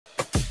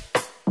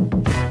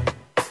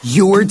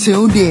You're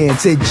tuned in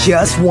to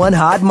Just One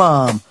Hot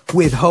Mom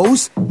with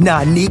host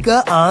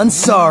Nanika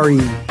Ansari.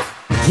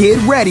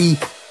 Get ready.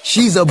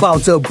 She's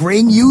about to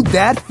bring you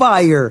that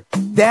fire,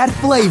 that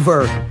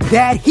flavor,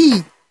 that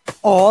heat,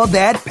 all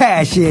that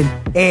passion,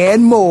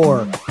 and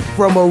more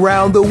from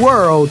around the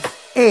world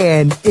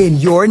and in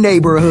your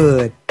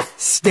neighborhood.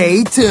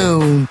 Stay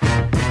tuned.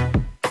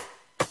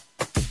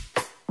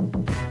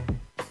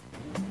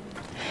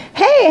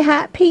 Hey,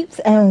 hot peeps,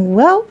 and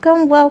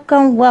welcome.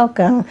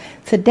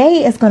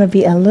 Today is going to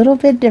be a little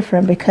bit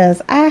different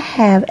because I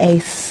have a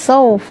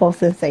soulful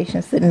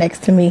sensation sitting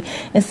next to me.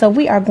 And so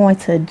we are going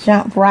to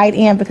jump right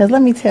in because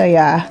let me tell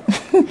y'all,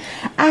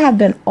 I have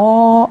been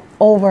all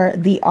over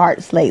the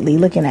arts lately,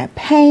 looking at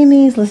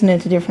paintings, listening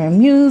to different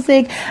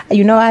music.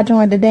 You know, I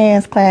joined the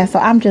dance class, so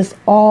I'm just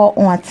all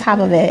on top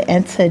of it.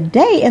 And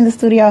today in the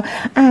studio,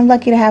 I'm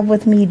lucky to have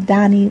with me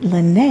Donnie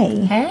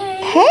Lynee.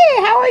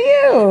 Hey, how are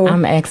you?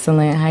 I'm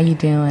excellent. How you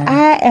doing?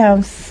 I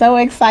am so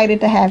excited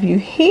to have you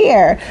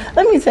here.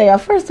 Let me tell you,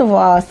 first of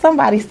all,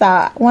 somebody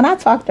saw, when I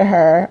talked to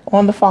her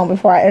on the phone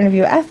before our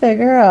interview, I said,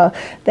 girl,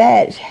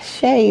 that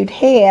shaved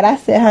head, I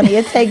said, honey,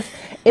 it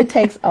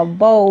takes a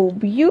bold,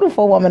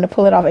 beautiful woman to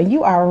pull it off, and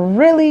you are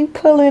really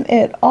pulling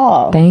it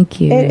off.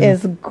 Thank you. It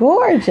is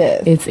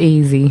gorgeous. It's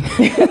easy.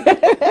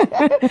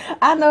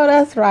 I know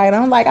that's right.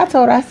 I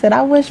told her, I said,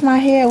 I wish my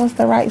hair was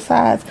the right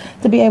size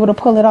to be able to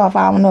pull it off.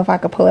 I don't know if I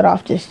could pull it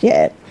off just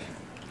yet.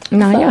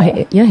 No,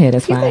 your head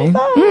is fine. So?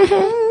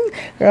 Mm-hmm.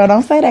 Girl,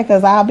 don't say that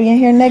because I'll be in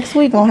here next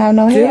week. Won't have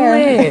no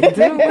hair. Do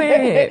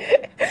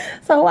it.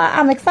 So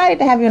I'm excited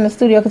to have you in the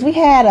studio because we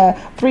had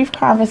a brief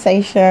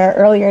conversation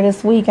earlier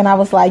this week, and I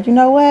was like, you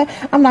know what?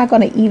 I'm not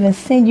going to even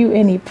send you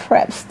any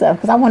prep stuff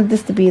because I wanted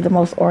this to be the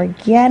most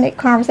organic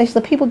conversation so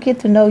people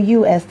get to know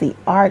you as the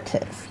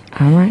artist.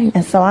 All right.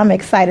 And so I'm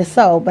excited.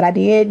 But I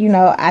did,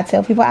 I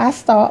tell people I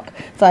stalk.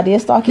 So I did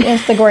stalk your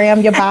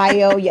Instagram, your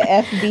bio, your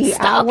FB.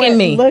 Stalking I went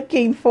me.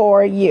 looking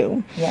for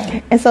you.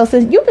 Yeah. And so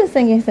since you've been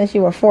singing since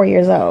you were 4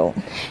 years old.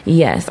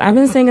 Yes, I've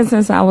been singing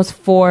since I was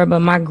 4,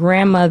 but my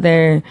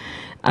grandmother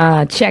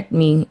checked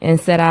me and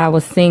said I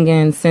was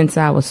singing since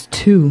I was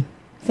 2.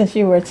 Since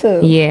you were 2.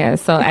 Yeah,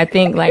 so I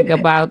think like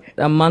about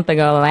a month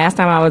ago, the last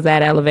time I was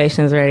at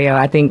Elevations Radio,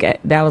 I think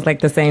that was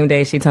like the same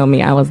day she told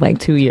me I was like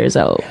 2 years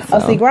old. So.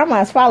 Oh, see,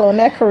 Grandma's following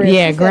that career.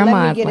 Yeah, she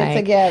Grandma's said, let me get it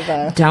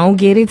together. Don't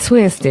get it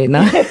twisted.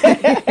 No.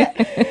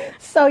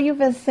 So you've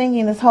been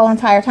singing this whole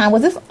entire time.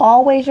 Was this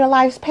always your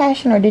life's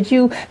passion, or did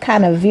you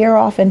kind of veer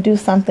off and do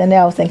something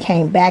else and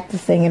came back to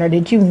singing, or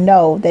did you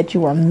know that you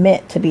were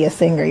meant to be a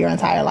singer your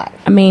entire life?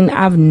 I mean,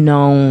 I've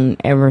known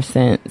ever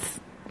since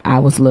I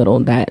was little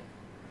that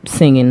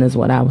singing is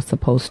what I was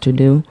supposed to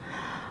do.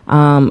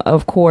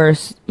 Of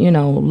course,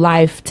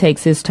 life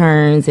takes its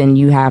turns and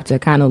you have to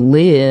kind of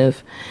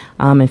live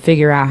and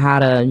figure out how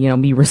to,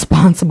 be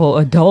responsible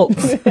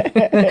adults.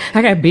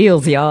 I got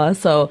bills, y'all.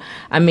 So,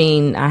 I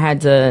mean, I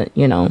had to,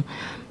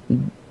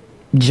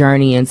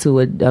 journey into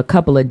a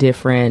couple of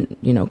different,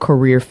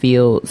 career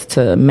fields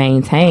to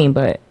maintain.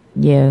 But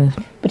yeah.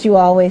 But you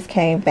always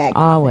came back.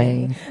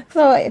 Always.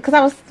 So,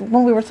 because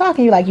when we were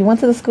talking, you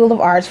went to the School of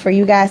Arts. For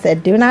you guys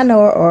that do not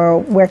know or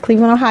where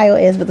Cleveland, Ohio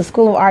is, but the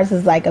School of Arts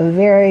is like a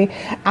very,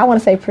 I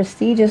want to say,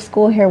 prestigious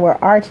school here where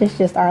artists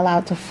just are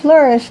allowed to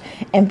flourish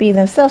and be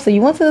themselves. So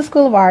you went to the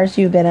School of Arts,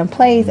 you've been in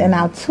plays, and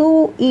now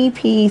 2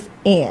 EPs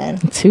in.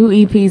 2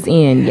 EPs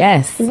in,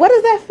 yes. What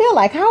does that feel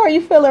like? How are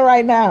you feeling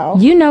right now?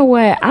 You know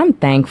what? I'm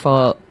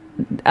thankful.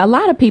 A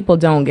lot of people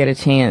don't get a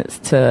chance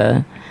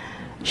to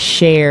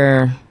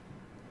share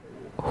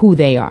who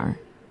they are.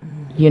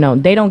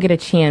 They don't get a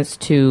chance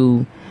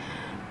to,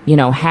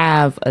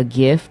 have a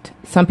gift.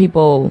 Some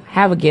people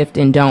have a gift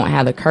and don't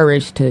have the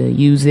courage to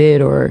use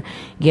it or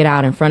get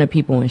out in front of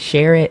people and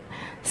share it.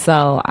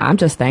 So I'm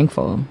just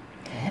thankful.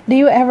 Do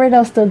you ever,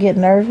 though, still get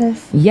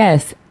nervous?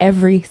 Yes,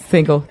 every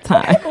single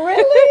time.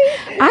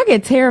 Really? I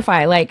get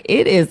terrified. Like,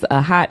 it is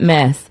a hot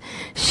mess.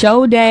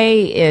 Show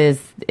day is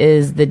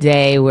the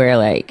day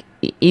where,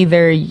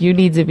 either you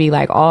need to be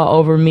all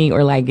over me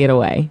or get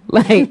away,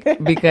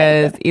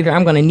 because either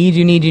I'm going to need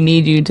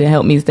you to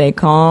help me stay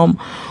calm,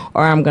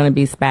 or I'm going to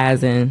be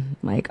spazzing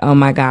oh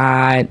my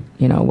God,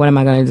 what am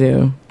I going to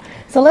do?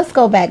 So let's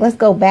go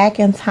back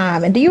in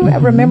time. And do you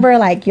remember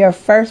your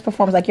first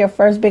performance, your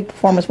first big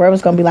performance where it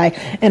was going to be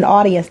an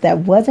audience that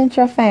wasn't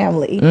your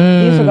family?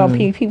 These were going to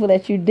be people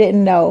that you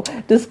didn't know.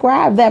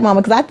 Describe that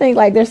moment, because I think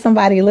there's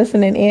somebody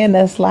listening in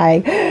that's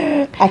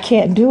I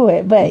can't do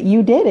it, but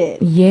you did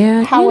it.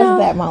 Yeah. How was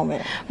that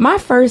moment? My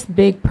first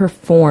big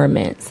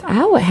performance,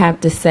 I would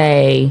have to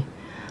say,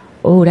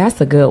 oh,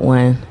 that's a good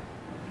one.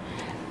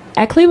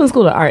 At Cleveland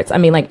School of Arts, I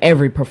mean,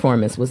 every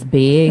performance was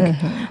big,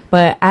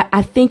 but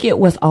I think it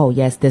was, oh,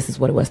 yes, this is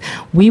what it was.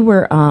 We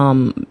were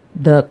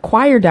the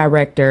choir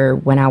director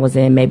when I was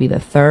in maybe the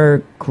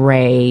third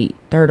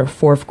or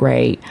fourth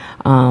grade.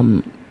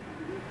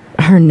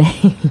 Her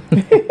name.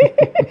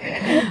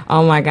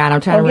 Oh, my God,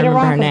 I'm trying to remember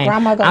her name.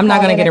 I'm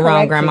not going to get it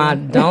wrong, Grandma.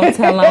 Don't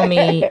tell on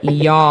me,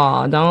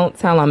 y'all. Don't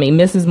tell on me.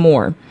 Mrs.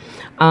 Moore.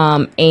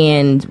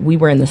 And we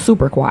were in the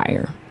super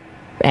choir.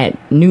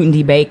 at Newton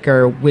D.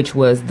 Baker, which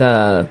was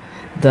the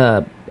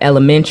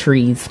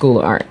elementary school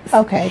of arts.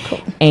 Okay,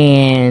 cool.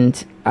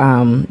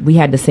 And we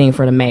had to sing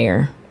for the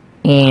mayor.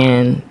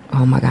 And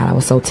oh my God, I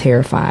was so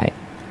terrified.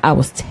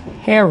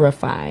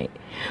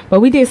 But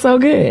we did so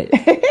good.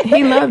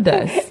 He loved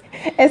us.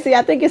 And see,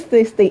 I think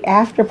it's the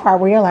after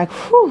part where you're like,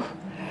 whew,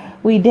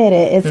 we did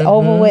it. It's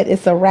over with.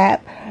 It's a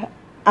wrap.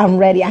 I'm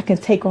ready. I can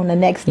take on the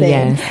next thing.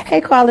 Yes.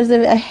 Hey, callers.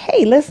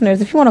 Hey,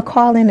 listeners, if you want to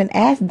call in and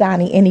ask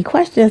Donnie any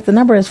questions, the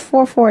number is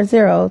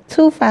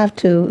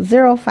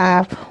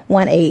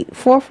 440-252-0518.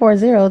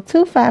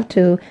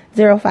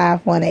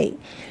 440-252-0518.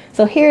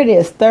 So here it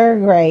is,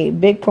 third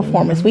grade, big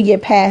performance. We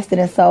get past it,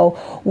 and so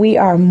we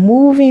are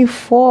moving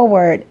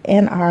forward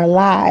in our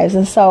lives.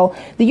 And so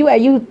do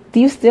you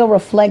still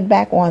reflect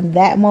back on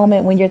that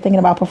moment when you're thinking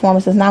about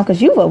performances now?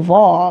 Because you've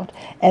evolved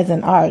as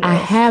an artist. I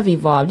have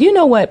evolved. You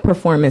know what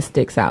performance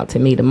sticks out to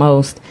me the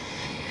most?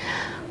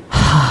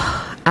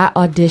 I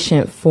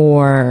auditioned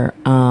for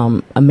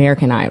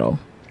American Idol.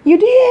 You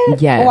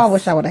did? Yes. Oh, I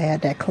wish I would have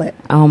had that clip.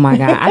 Oh my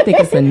God. I think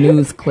it's a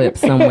news clip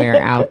somewhere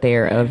out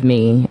there of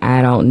me.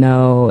 I don't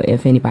know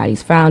if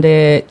anybody's found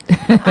it.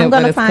 I'm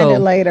going to find it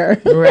later.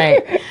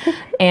 Right.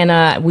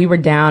 And we were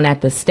down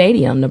at the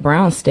stadium, the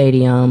Brown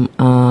Stadium,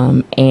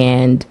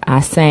 and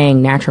I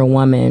sang Natural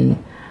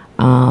Woman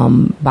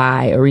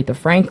by Aretha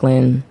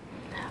Franklin.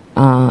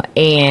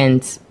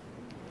 And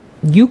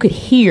you could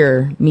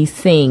hear me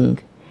sing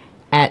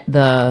at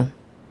the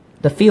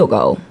field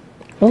goal.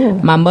 Ooh.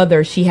 My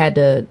mother, she had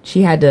to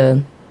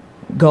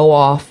go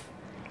off,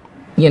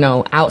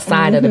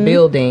 outside of the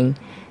building,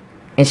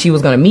 and she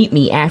was going to meet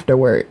me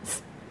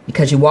afterwards,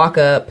 because you walk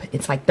up,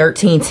 it's like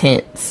 13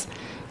 tents,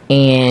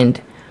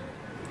 and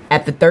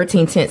at the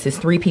 13 tents, it's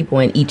 3 people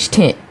in each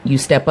tent. You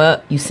step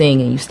up, you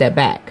sing, and you step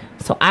back.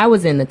 So I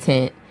was in the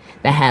tent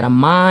that had a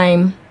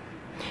mime,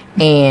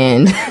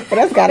 and well,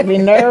 that's got to be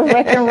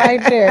nerve-wracking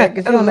right there,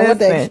 because you don't know what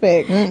to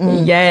expect.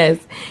 Yes,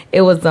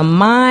 it was a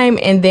mime,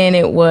 and then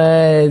it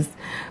was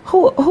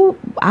who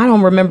I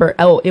don't remember.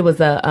 Oh, it was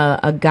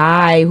a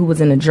guy who was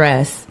in a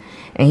dress,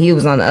 and he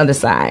was on the other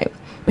side.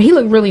 But he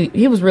was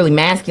really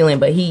masculine,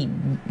 but he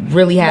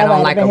really had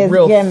on like a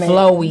real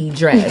flowy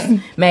dress,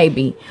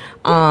 maybe.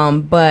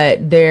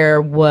 But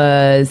there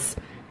was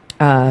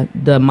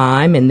the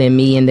mime, and then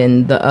me, and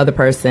then the other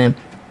person,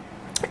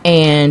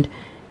 and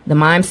the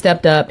mime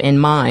stepped up and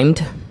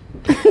mimed.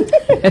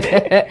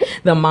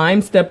 The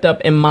mime stepped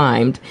up and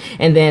mimed,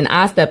 and then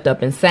I stepped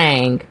up and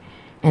sang.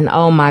 And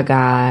oh my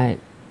God,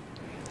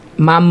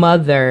 my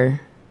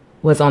mother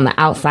was on the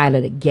outside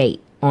of the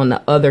gate on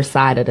the other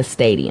side of the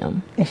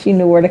stadium. And she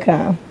knew where to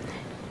come.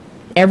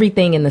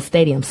 Everything in the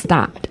stadium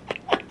stopped.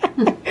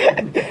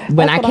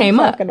 When I came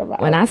up,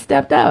 when I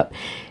stepped up,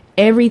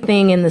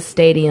 everything in the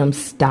stadium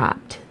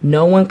stopped.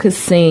 No one could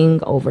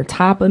sing over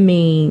top of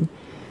me.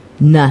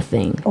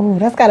 Nothing. Oh,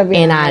 that's got to be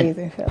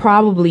amazing.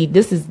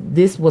 And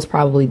this was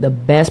probably the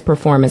best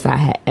performance I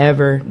had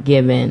ever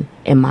given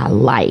in my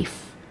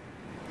life.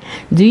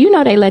 Do you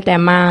know they let that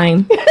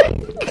mime?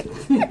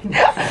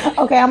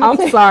 Okay,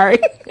 I'm sorry.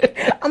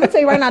 I'm gonna tell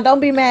you right now, don't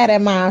be mad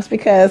at mimes,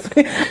 because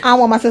I don't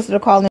want my sister to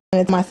call in.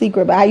 It's my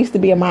secret, but I used to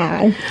be a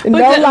mime. But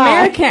no the lie.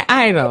 American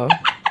Idol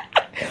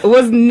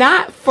was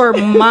not for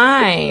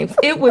mimes.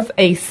 It was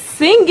a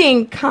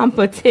singing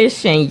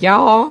competition,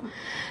 y'all.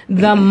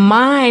 The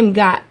mime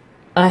got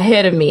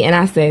ahead of me, and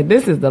I said,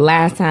 this is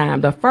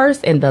the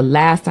first and the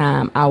last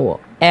time I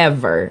will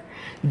ever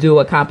do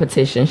a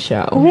competition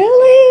show.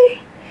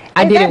 Really?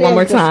 I did it one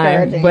more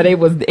time, but it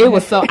was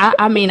so,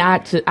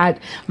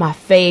 my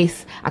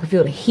face, I could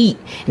feel the heat,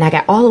 and I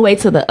got all the way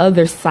to the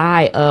other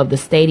side of the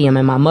stadium,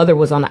 and my mother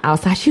was on the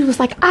outside. She was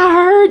like, I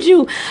heard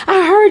you.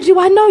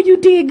 I know you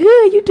did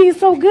good. You did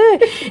so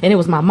good. And it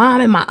was my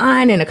mom and my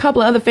aunt and a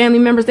couple of other family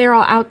members. They're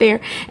all out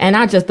there. And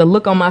the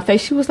look on my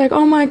face, she was like,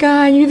 oh my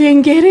God, you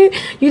didn't get it?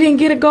 You didn't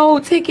get a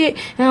gold ticket?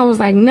 And I was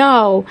like,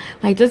 no,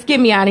 just get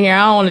me out of here. I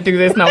don't want to do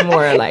this no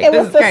more. Like, it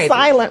was the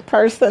silent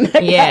person.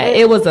 Yeah,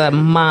 it was a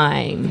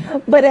mime.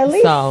 But at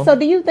least, so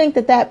do you think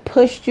that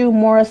pushed you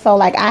more so,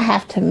 like, I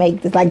have to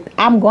make this, like,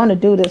 I'm going to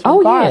do this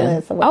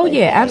regardless of what they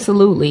say?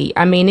 Absolutely.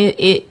 I mean,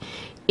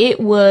 it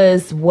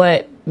was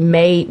what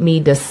made me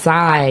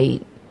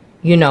decide,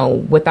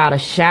 without a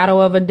shadow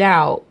of a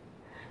doubt,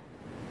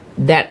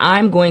 that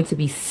I'm going to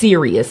be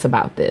serious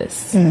about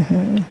this.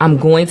 Mm-hmm. I'm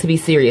going to be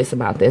serious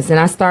about this. And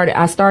I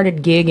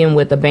started gigging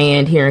with a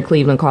band here in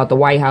Cleveland called the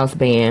White House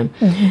Band.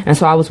 Mm-hmm. And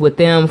so I was with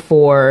them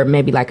for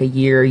maybe like a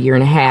year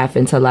and a half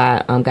until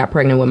I got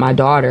pregnant with my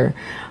daughter.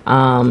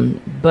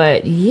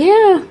 But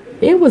yeah,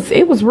 it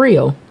was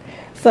real.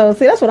 So,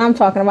 see, that's what I'm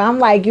talking about. I'm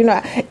like,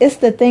 it's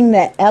the thing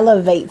that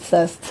elevates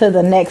us to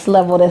the next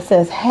level that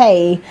says,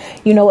 hey,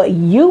 you know what,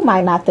 you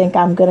might not think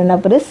I'm good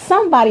enough, but it's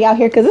somebody out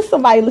here, because it's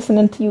somebody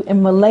listening to you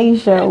in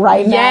Malaysia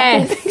right now.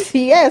 Yes.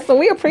 Yes, so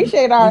we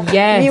appreciate our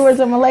viewers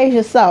in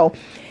Malaysia. So,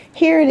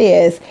 here it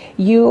is.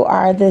 You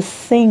are this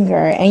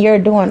singer and you're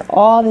doing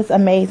all this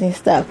amazing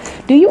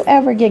stuff. Do you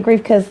ever get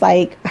grief? Because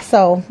like,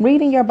 so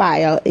reading your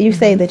bio, you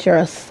say that you're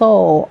a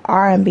soul,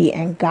 R&B,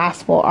 and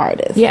gospel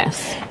artist.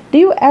 Yes. Do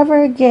you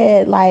ever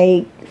get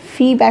like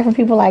feedback from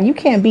people like you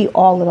can't be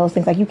all of those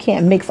things, like you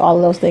can't mix all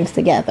of those things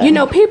together? You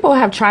know, people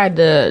have tried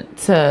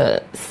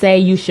to say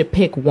you should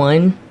pick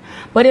one,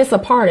 but it's a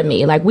part of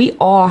me. Like, we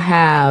all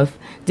have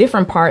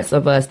different parts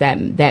of us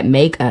that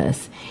make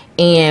us.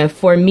 And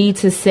for me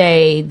to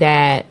say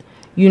that,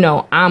 you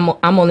know, I'm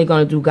only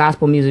going to do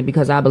gospel music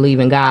because I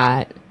believe in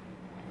God,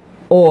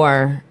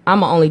 or I'm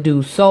going to only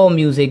do soul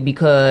music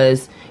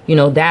because, you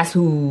know, that's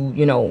who,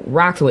 you know,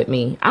 rocks with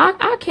me.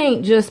 I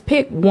can't just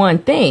pick one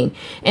thing.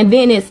 And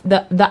then it's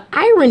the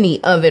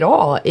irony of it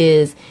all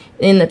is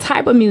in the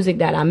type of music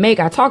that I make,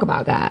 I talk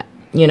about God,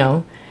 you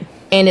know,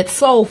 and it's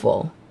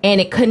soulful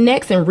and it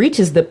connects and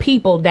reaches the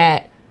people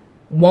that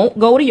won't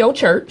go to your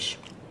church.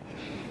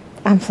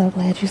 I'm so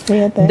glad you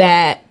said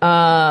that.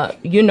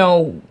 That, you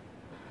know,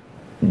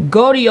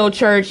 go to your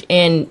church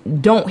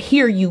and don't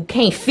hear you,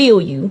 can't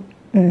feel you.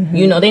 Mm-hmm.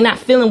 You know, they're not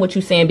feeling what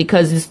you're saying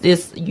because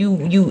it's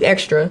you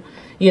extra,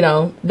 you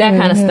know, that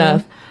kind of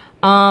stuff.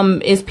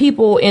 It's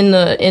people in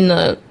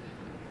the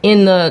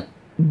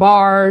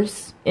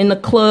bars, in the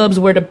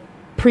clubs where the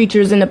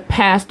preachers and the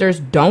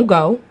pastors don't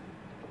go.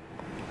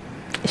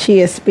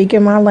 She is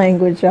speaking my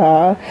language,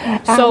 y'all.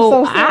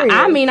 So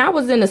I mean, I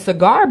was in a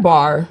cigar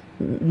bar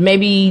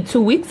maybe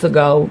 2 weeks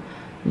ago.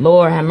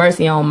 Lord have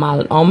mercy on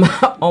my throat,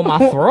 on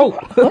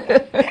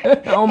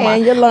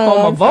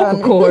my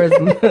vocal cords.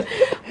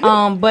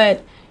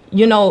 But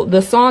you know,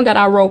 the song that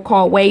I wrote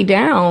called "Way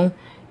Down,"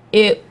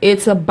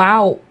 it's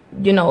about,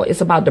 you know,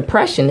 it's about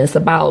depression. It's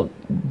about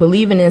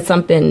believing in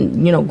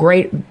something, you know,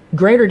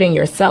 greater than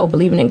yourself,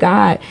 believing in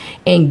God,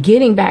 and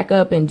getting back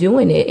up and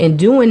doing it, and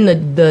doing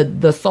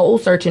the soul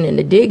searching and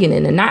the digging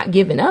and the not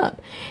giving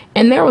up.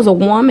 And there was a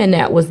woman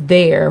that was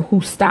there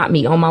who stopped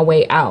me on my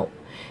way out.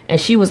 And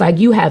she was like,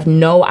 you have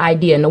no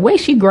idea. And the way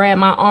she grabbed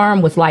my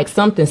arm was like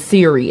something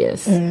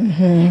serious.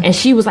 Mm-hmm. And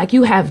she was like,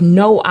 you have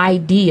no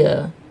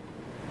idea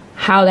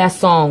how that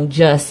song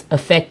just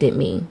affected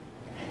me.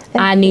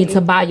 I need to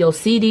buy your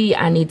CD.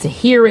 I need to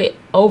hear it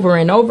over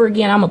and over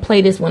again. I'm going to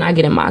play this when I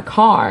get in my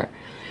car.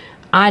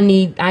 I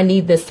need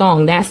this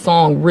song. That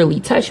song really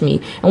touched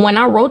me. And when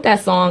I wrote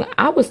that song,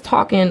 I was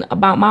talking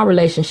about my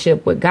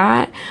relationship with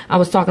God. I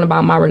was talking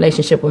about my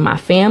relationship with my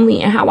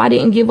family and how I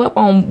didn't give up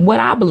on what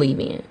I believe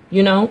in,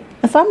 you know?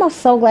 And so I'm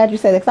so glad you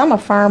said that, because I'm a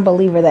firm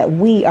believer that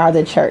we are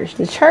the church.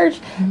 The church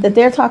that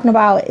they're talking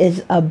about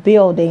is a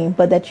building,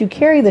 but that you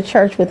carry the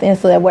church within,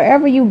 so that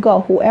wherever you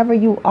go, whoever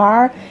you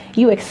are,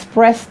 you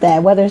express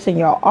that, whether it's in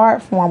your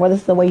art form, whether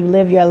it's the way you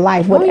live your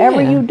life,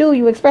 whatever you do,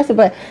 you express it.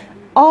 But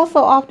also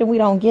often we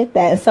don't get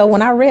that. And so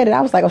when I read it,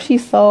 I was like, oh,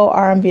 she's so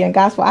R&B and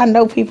gospel. I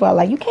know people are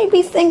like, you can't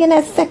be singing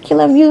that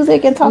secular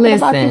music and talking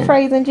about you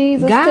praising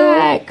Jesus.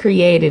 God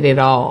created it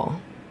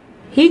all.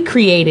 He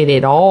created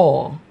it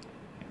all.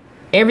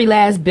 Every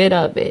last bit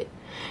of it.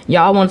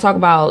 Y'all want to talk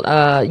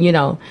about, you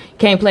know,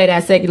 can't play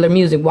that secular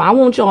music. Well, I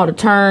want y'all to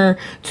turn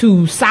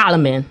to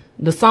Solomon,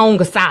 the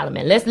Song of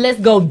Solomon. Let's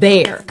go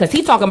there, because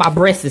he's talking about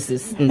breasts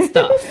and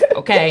stuff,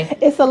 okay?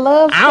 It's a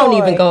love story. I don't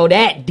even go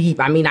that deep.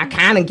 I mean, I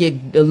kind of get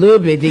a little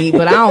bit deep,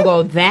 but I don't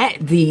go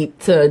that deep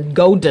to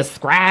go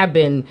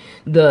describing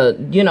the,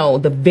 you know,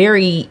 the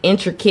very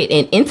intricate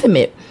and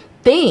intimate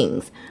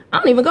things. I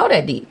don't even go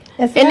that deep.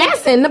 And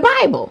that's in the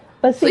Bible.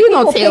 But see, so you're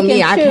going to tell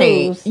me I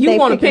can't. You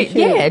want to pick,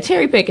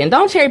 cherry picking.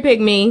 Don't cherry pick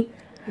me.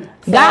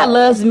 So, God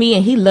loves me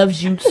and he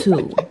loves you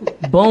too.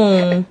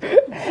 Boom.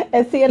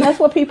 And see, and that's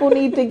what people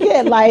need to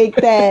get, like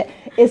that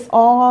it's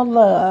all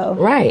love.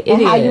 Right.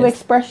 And how you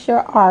express your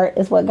art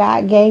is what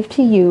God gave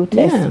to you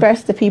to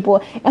express to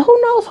people. And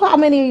who knows how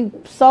many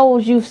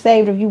souls you've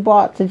saved if you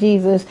brought to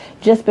Jesus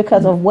just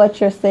because of what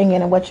you're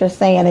singing and what you're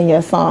saying in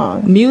your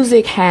song.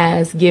 Music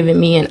has given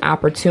me an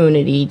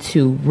opportunity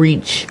to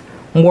reach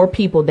more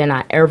people than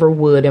I ever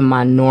would in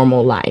my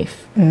normal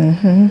life,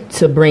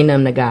 to bring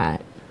them to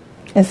God.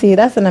 And see,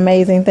 that's an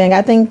amazing thing.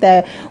 I think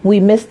that we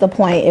miss the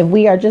point. If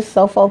we are just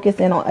so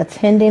focused in on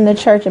attending the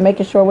church and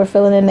making sure we're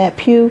filling in that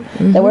pew,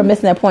 that we're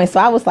missing that point. So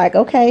I was like,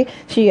 okay,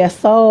 she is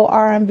soul,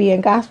 R&B,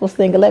 and gospel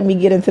singer. Let me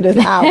get into this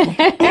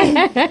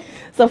album.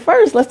 So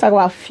first, let's talk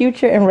about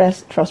Future in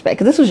Retrospect,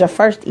 because this was your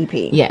first EP.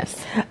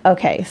 Yes.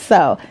 Okay,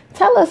 so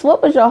tell us,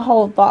 what was your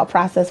whole thought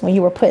process when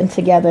you were putting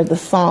together the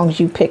songs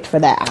you picked for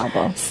that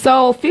album?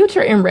 So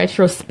Future in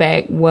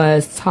Retrospect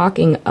was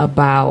talking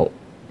about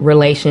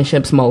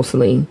relationships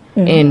mostly,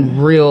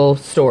 and real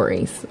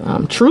stories,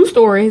 true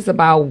stories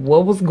about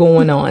what was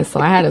going on. So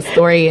I had a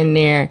story in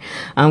there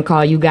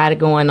called You Got It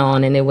Going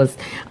On, and it was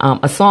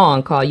a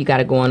song called You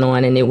Got It Going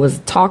On, and it was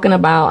talking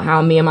about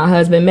how me and my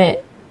husband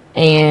met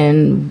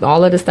and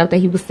all of the stuff that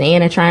he was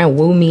saying and trying to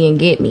woo me and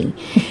get me.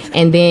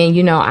 And then,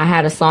 you know, I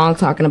had a song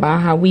talking about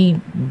how we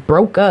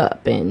broke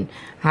up, and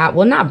how,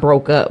 well, not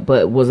broke up,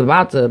 but was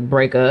about to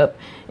break up,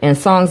 and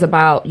songs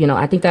about, you know,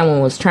 I think that one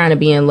was Trying to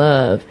Be in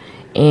Love.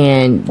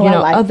 And, you know,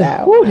 like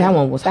that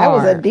one was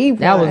hard. That was a deep one.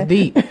 That was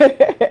deep.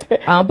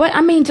 But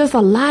I mean, just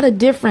a lot of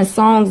different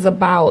songs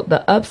about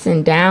the ups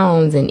and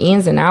downs and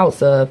ins and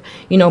outs of,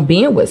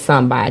 being with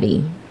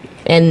somebody,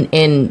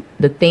 and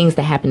the things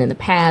that happened in the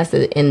past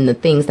and the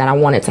things that I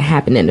wanted to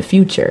happen in the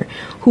future,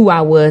 who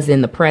I was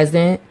in the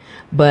present,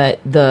 but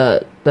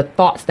the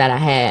thoughts that I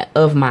had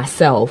of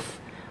myself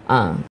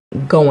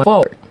going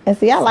forward. And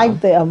see, I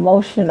like the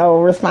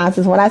emotional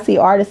responses when I see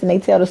artists and they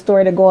tell the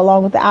story to go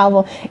along with the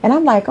album. And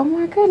I'm like, oh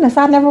my goodness,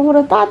 I never would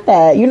have thought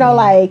that.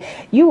 Like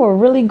you were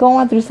really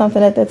going through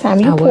something at the time.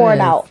 You poured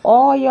out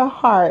all your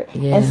heart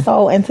and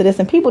soul into this.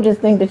 And people just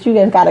think that you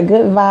just got a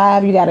good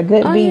vibe, you got a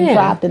good beat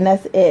dropped, and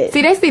that's it.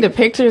 See, they see the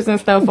pictures and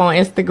stuff on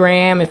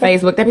Instagram and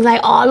Facebook. They be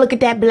like, oh, look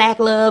at that black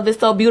love. It's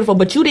so beautiful.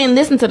 But you didn't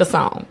listen to the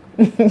song.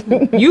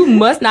 You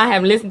must not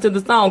have listened to the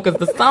song, because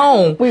the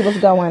song we was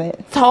going it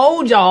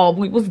told y'all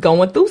we was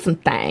going through some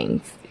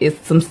things.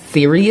 It's some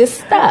serious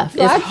stuff.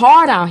 So it's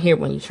hard out here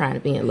when you're trying to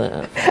be in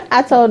love.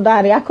 I told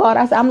Donnie, I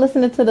said, I'm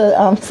listening to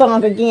the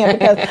song again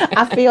because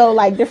I feel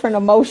like different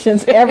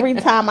emotions every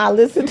time I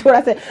listen to it.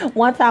 I said,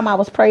 one time I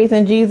was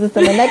praising Jesus,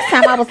 and the next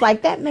time I was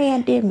like, that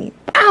man did me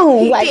wrong.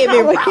 He did me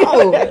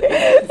wrong.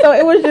 So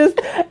it was just,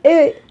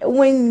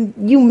 when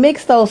you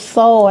mix those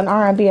soul and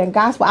R&B and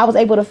gospel, I was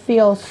able to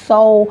feel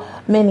so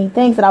many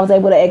things that I was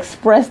able to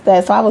express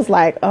that. So I was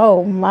like,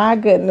 oh my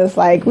goodness,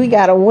 like we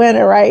got a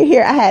winner right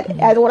here. I had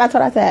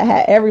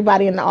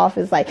everybody in the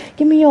office like,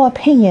 give me your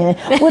opinion.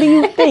 What do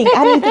you think?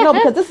 I need to know,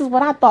 because this is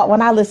what I thought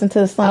when I listened to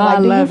the song.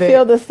 Like, do you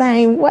feel the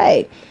same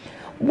way?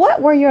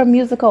 What were your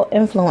musical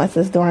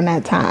influences during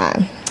that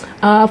time?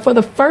 For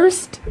the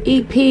first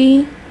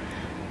EP,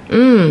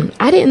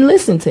 I didn't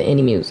listen to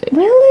any music.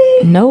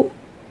 Really? Nope.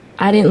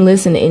 I didn't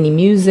listen to any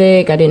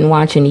music. I didn't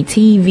watch any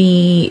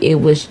TV. It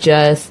was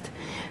just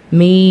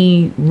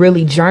me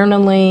really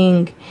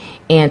journaling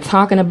and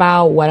talking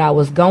about what I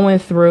was going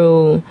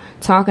through,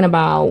 talking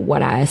about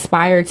what I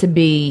aspired to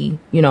be,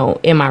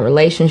 in my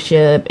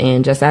relationship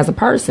and just as a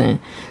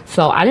person.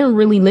 So I didn't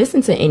really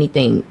listen to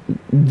anything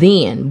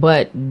then.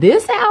 But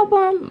this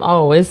album,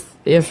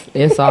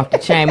 it's off the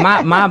chain.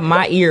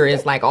 My ear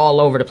is like all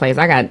over the place.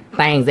 I got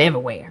things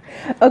everywhere.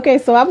 Okay,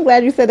 so I'm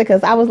glad you said that,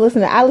 because I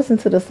listened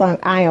to the song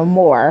I Am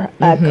More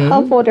a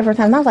couple of different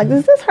times. And I was like,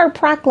 is this her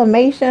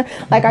proclamation?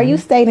 Like, are you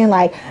stating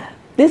like,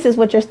 this is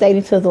what you're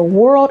stating to the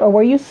world, or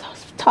were you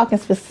talking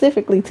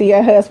specifically to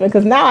your husband?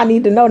 Because now I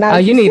need to know. Now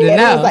you need to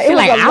know.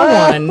 I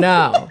want to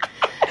know.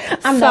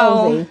 I'm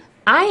nosy.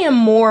 I Am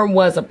More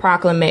was a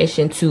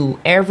proclamation to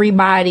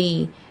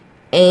everybody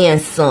and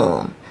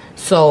some.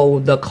 So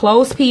the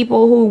close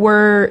people who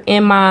were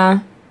in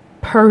my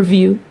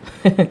purview,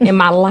 in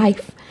my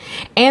life,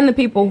 and the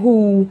people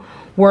who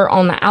were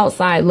on the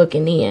outside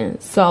looking in.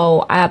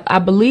 So I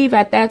believe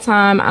at that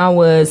time I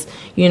was,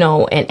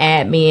 an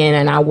admin,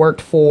 and I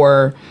worked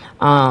for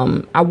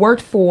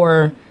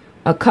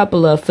a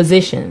couple of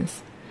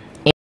physicians,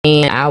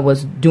 and I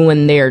was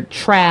doing their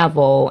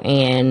travel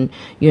and,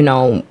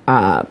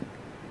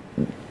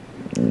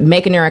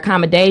 making their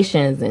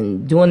accommodations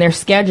and doing their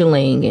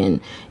scheduling and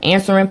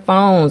answering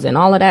phones and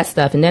all of that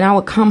stuff. And then I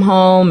would come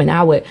home and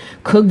I would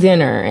cook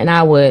dinner and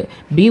I would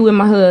be with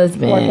my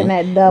husband. Working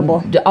that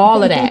double.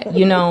 All of that,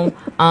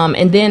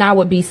 and then I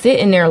would be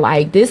sitting there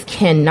like, this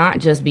cannot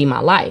just be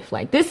my life.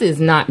 Like, this is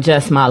not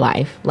just my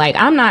life. Like,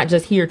 I'm not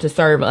just here to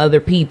serve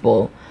other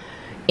people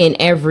in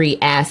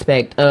every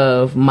aspect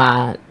of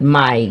my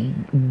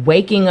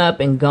waking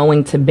up and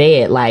going to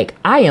bed. Like,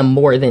 I am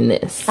more than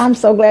this. I'm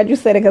so glad you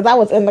said it, because I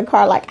was in the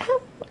car like,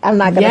 I'm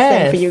not going to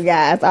sing for you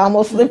guys. I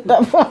almost slipped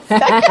up for a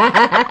second.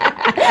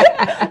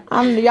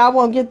 Y'all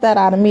won't get that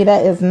out of me.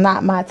 That is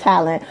not my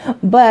talent.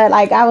 But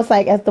like, I was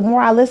like, as the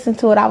more I listened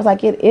to it, I was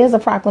like, it is a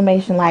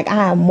proclamation. Like,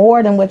 I am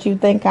more than what you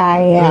think I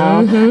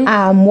am.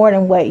 I am more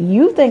than what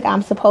you think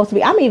I'm supposed to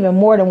be. I'm even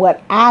more than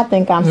what I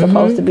think I'm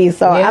supposed to be.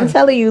 So I'm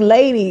telling you,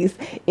 ladies,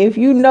 if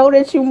you know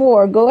that you're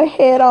more, go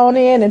ahead on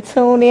in and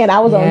tune in. I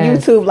was on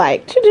YouTube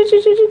like,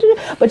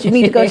 but you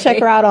need to go check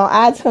her out on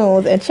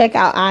iTunes and check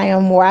out I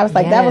Am More. I was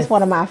like, that was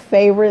one of my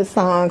favorite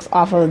songs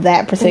off of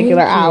that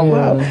particular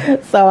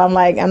album. So I'm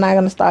like, I'm not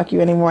going to stalk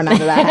you anymore now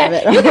that I have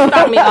it. You can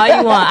stalk me all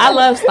you want. I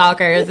love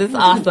stalkers. It's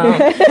awesome.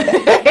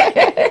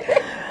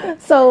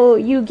 So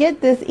you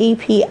get this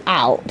EP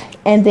out,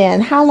 and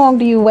then how long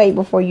do you wait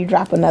before you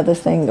drop another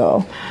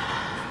single?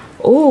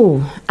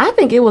 Ooh, I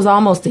think it was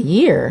almost a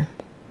year.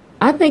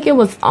 Something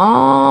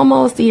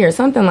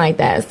like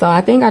that. So I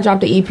think I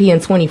dropped the EP in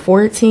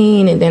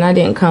 2014, and then I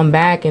didn't come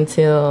back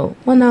until,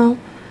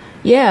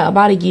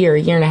 about a year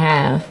and a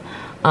half.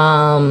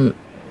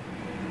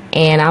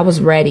 And I was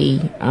ready.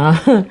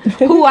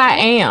 Who I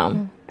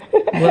Am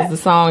was the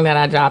song that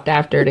I dropped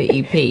after the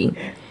EP.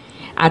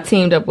 I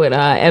teamed up with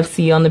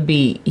FC on the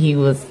Beat. He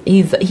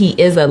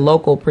is a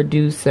local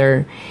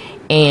producer,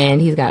 and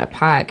he's got a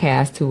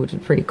podcast too, which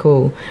is pretty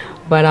cool.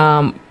 But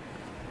oh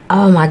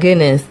my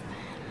goodness.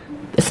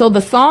 So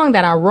the song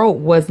that I wrote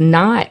was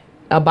not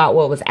about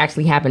what was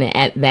actually happening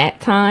at that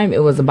time.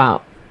 It was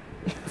about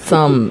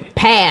some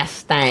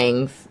past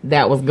things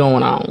that was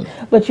going on.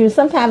 But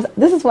sometimes,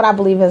 this is what I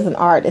believe as an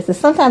artist, is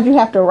sometimes you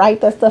have to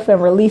write that stuff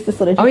and release it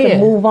so that you can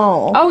move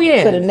on. Oh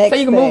yeah, to the next so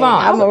you can thing. move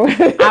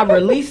on. I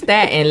released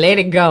that and let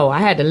it go. I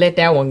had to let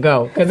that one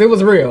go because it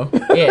was real.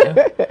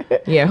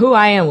 Yeah, who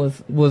I am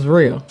was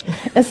real.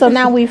 And so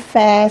now we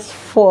fast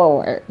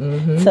forward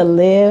to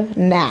Live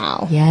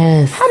Now.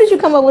 Yes. How did you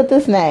come up with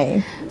this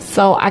name?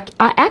 So I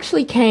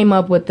actually came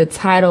up with the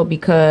title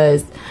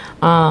because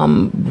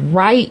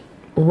right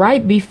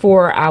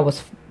before I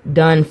was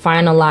done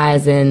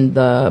finalizing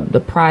the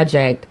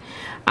project,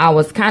 I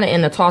was kind of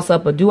in the toss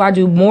up of, do I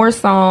do more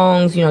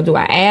songs? Do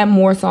I add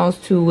more songs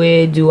to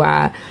it? Do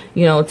I,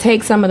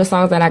 take some of the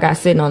songs that I got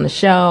sitting on the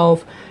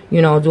shelf?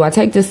 Do I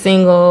take the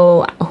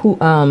single,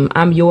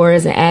 I'm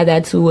Yours, and add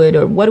that to it?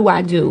 Or what do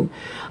I do?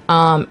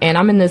 And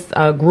I'm in this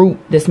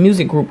this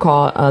music group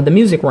called The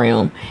Music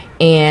Realm.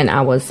 And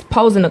I was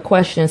posing the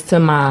questions to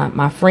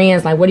my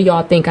friends, like, what do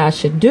y'all think I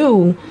should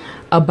do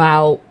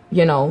about,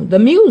 the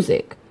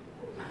music?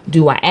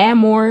 Do I add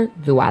more?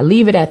 Do I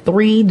leave it at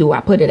 3? Do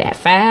I put it at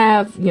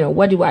 5?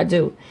 What do I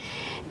do?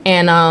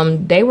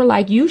 And they were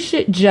like, you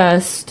should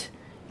just,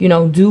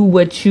 do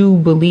what you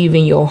believe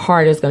in your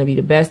heart is going to be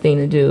the best thing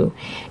to do.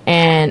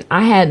 And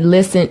I had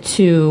listened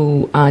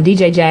to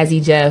DJ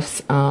Jazzy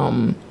Jeff's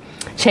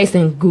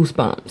Chasing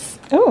Goosebumps.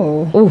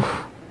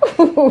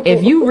 Oh.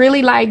 If you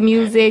really like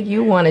music,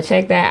 you want to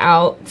check that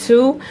out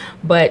too.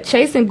 But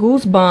Chasing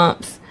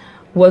Goosebumps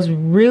was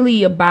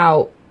really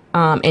about,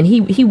 and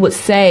he would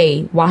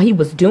say while he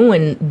was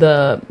doing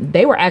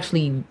they were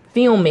actually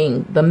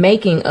filming the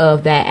making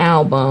of that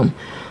album,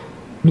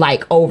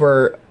 like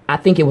over, I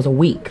think it was a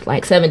week,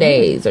 like 7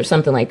 days or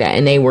something like that.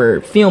 And they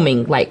were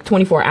filming like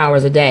 24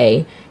 hours a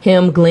day.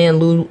 Him, Glenn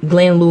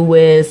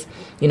Lewis,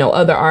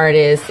 other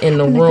artists in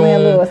the room.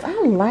 Glenn Lewis. I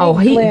like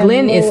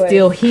Glenn Lewis. Is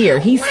still here.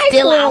 He's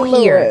still out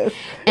here.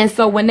 And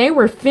so when they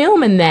were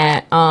filming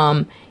that,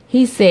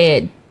 he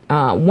said,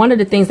 one of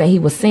the things that he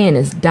was saying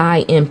is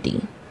die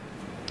empty.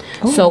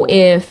 Ooh. So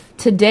if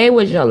today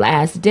was your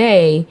last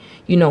day,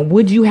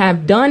 would you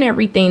have done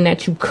everything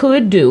that you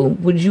could do?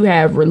 Would you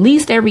have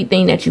released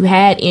everything that you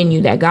had in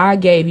you that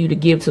God gave you to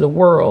give to the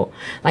world?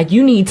 Like,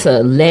 you need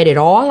to let it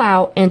all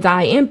out and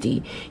die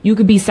empty. You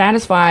could be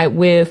satisfied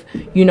with,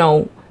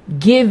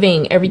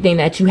 giving everything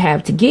that you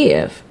have to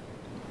give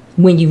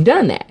when you've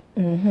done that.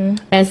 Mm-hmm.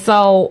 And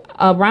so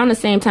around the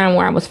same time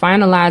where I was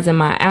finalizing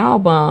my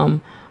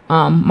album,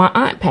 my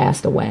aunt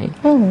passed away.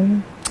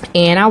 Oh.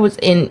 And I was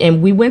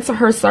and we went to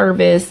her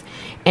service,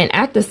 and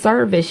at the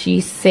service she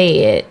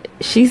said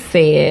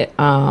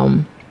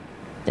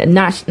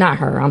not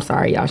her, I'm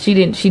sorry y'all, she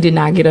did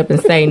not get up and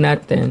say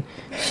nothing.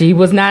 She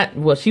was there,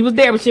 but she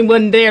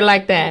wasn't there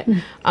like that.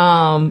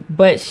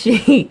 But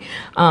she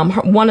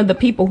one of the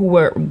people who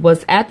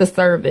was at the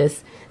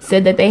service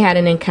said that they had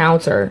an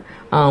encounter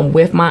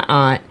with my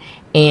aunt,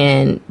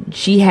 and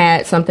she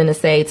had something to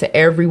say to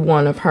every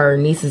one of her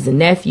nieces and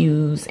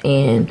nephews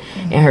and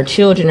her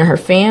children and her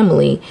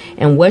family.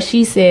 And what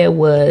she said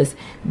was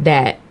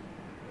that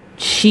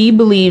she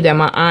believed that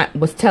my aunt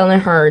was telling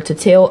her to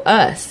tell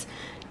us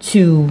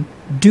to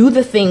do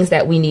the things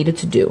that we needed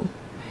to do,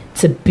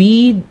 to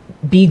be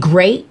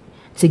great,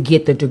 to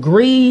get the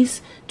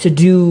degrees, to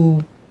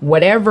do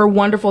whatever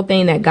wonderful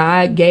thing that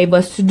God gave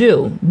us to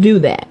do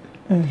that.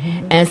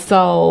 Mm-hmm. And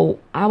so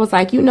I was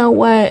like, you know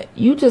what?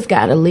 You just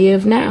got to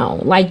live now.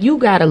 Like, you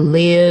got to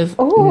live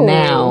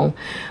now.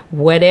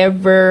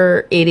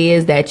 Whatever it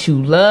is that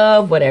you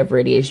love, whatever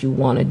it is you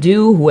want to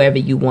do, whoever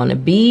you want to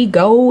be,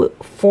 go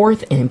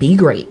forth and be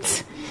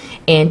great.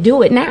 And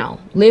do it now.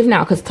 Live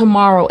now, because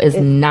tomorrow is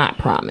not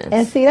promised.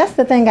 And see, that's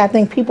the thing. I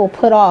think people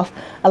put off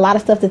a lot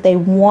of stuff that they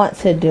want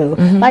to do.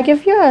 Mm-hmm. Like,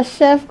 if you're a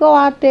chef, go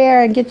out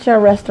there and get your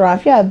restaurant.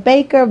 If you're a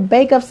baker,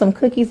 bake up some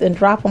cookies and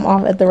drop them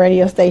off at the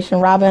radio station.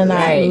 Robin and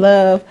I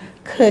love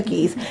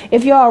cookies.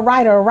 If you're a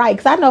writer, write.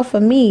 Because I know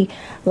for me,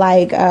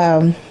 like,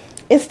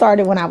 it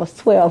started when I was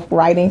 12,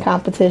 writing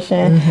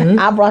competition. Mm-hmm.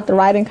 I brought the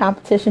writing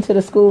competition to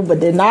the school, but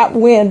did not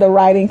win the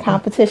writing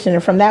competition.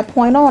 And from that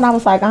point on, I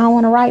was like, I don't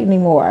want to write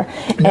anymore.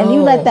 No. And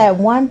you let that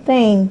one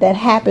thing that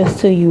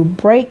happens to you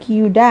break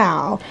you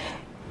down.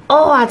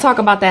 Oh, I talk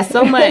about that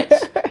so much.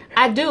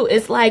 I do.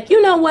 It's like, you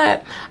know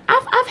what?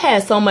 I've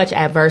had so much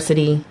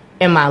adversity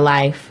in my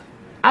life.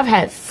 I've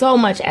had so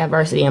much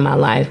adversity in my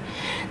life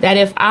that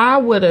if I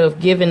would have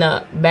given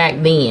up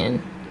back then,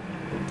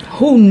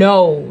 who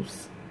knows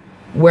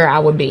where I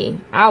would be.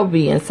 I would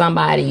be in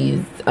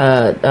somebody's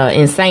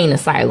insane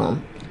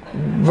asylum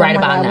right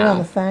about now.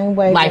 The same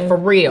way, like, for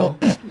real.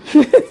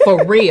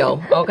 For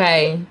real,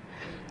 okay?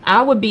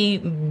 I would be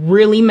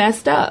really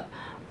messed up.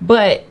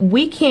 But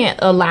we can't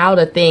allow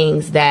the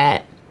things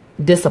that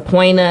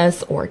disappoint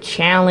us or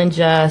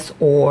challenge us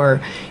or,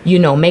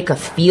 make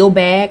us feel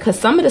bad, because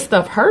some of the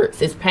stuff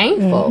hurts. It's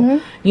painful.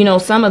 Mm-hmm.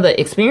 Some of the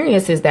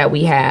experiences that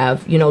we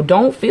have,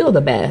 don't feel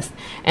the best.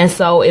 And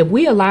so if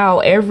we allow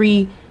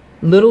every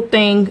little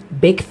thing,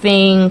 big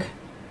thing,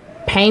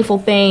 painful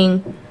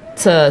thing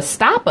to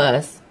stop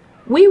us,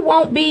 we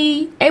won't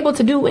be able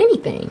to do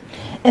anything.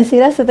 And see,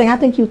 that's the thing. I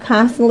think you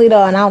constantly,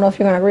 though, and I don't know if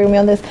you're going to agree with me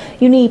on this,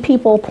 you need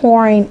people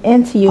pouring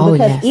into you.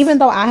 Because even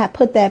though I had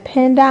put that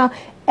pen down,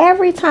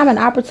 every time an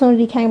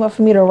opportunity came up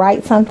for me to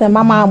write something,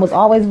 my mom was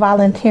always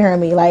volunteering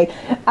me. Like,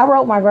 I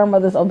wrote my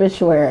grandmother's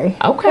obituary.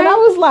 Okay. And I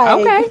was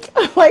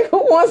like, like, who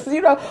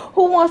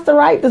wants to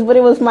write this? But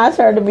it was my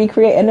turn to be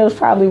creative, and it was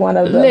probably one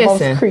of the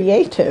most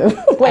creative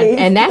ways.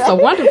 And that's a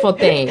wonderful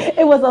thing.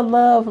 It was a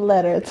love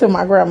letter to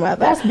my grandmother.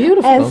 That's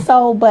beautiful. And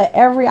so, but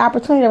every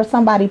opportunity, there was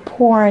somebody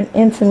pouring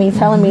into me,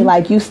 telling me,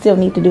 like, you still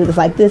need to do this.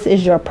 Like, this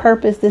is your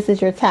purpose. This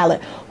is your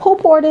talent. Who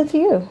poured into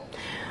you?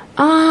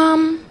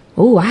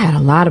 Oh, I had a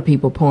lot of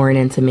people pouring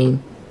into me.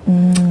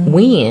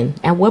 When?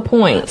 At what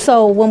point?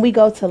 So when we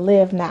go to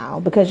Live Now,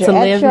 because you're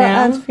at your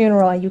aunt's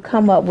funeral and you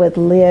come up with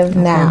Live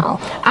Now.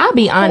 I'll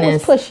be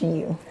honest. Who was pushing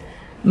you?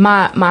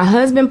 My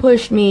husband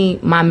pushed me.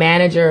 My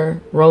manager,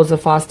 Rosa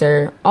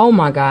Foster. Oh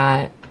my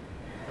God.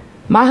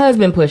 My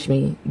husband pushed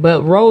me.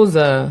 But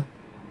Rosa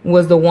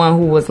was the one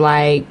who was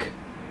like,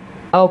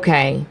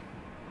 okay,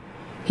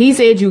 he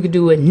said you could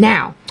do it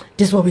now.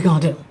 This is what we're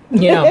going to do.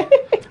 You know,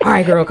 all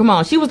right, girl, come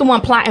on. She was the one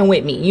plotting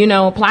with me, you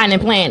know, plotting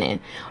and planning.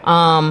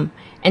 And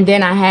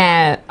then I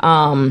had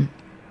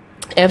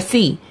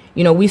FC.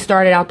 You know, we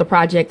started out the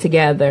project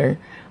together.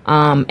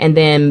 And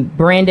then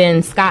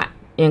Brandon Scott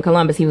in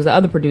Columbus, he was the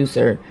other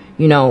producer.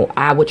 You know,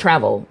 I would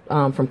travel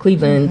from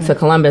Cleveland to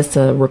Columbus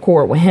to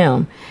record with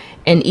him.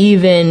 And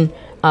even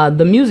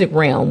the music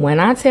realm, when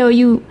I tell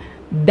you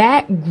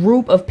that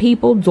group of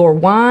people,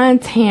 Dorwan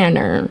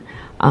Tanner,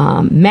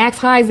 Max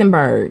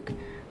Heisenberg,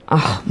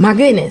 oh my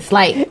goodness!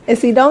 Like, and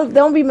see,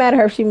 don't be mad at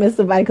her if she missed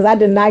somebody, because I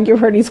did not give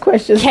her these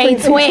questions.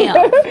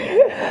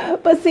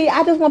 K-12. But see,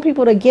 I just want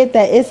people to get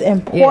that it's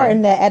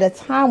important that at a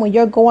time when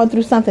you're going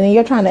through something and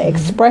you're trying to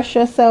express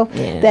yourself,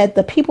 that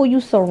the people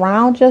you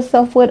surround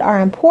yourself with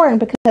are important,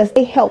 because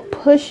they help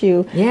push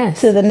you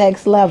to the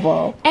next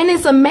level. And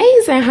it's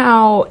amazing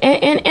how,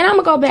 and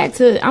I'm gonna go back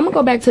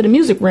to the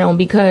music realm,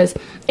 because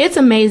it's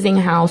amazing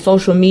how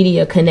social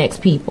media connects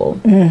people.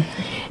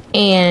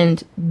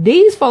 And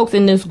these folks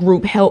in this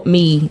group helped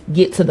me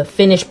get to the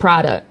finished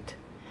product.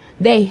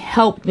 They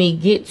helped me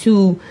get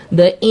to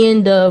the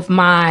end of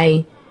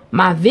my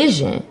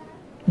vision,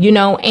 you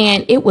know,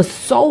 and it was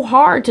so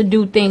hard to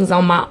do things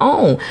on my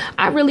own.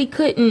 I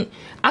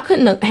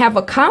couldn't have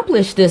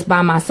accomplished this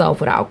by myself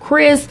without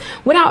Chris,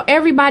 without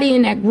everybody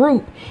in that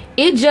group.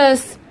 It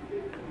just,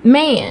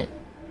 man,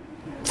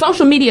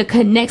 social media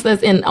connects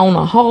us on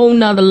a whole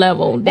nother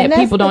level that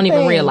people don't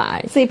even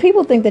realize. See,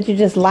 people think that you're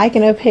just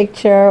liking a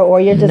picture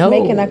or you're just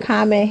making a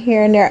comment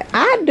here and there.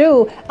 I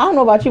don't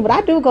know about you, but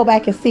I do go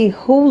back and see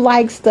who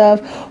likes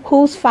stuff,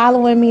 who's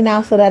following me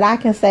now, so that I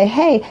can say,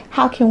 hey,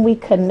 how can we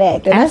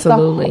connect? And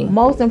absolutely. That's the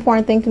most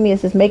important thing to me,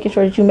 is just making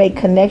sure that you make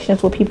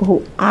connections with people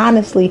who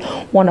honestly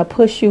want to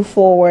push you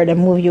forward and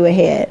move you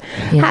ahead.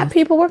 Hi,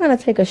 people. We're going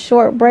to take a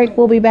short break.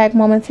 We'll be back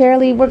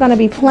momentarily. We're going to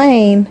be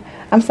playing...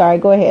 I'm sorry,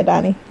 go ahead,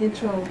 Donnie.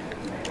 Intro.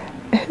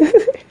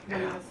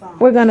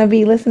 We're going to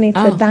be listening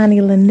to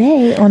Donnie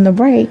Lynee on the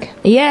break.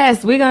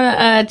 Yes, we're going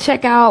to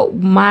check out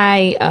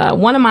my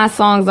one of my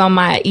songs on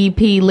my EP,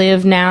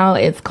 Live Now.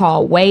 It's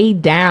called Way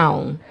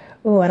Down.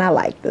 Oh, and I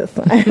like this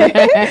one.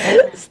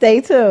 Stay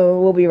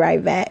tuned. We'll be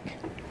right back.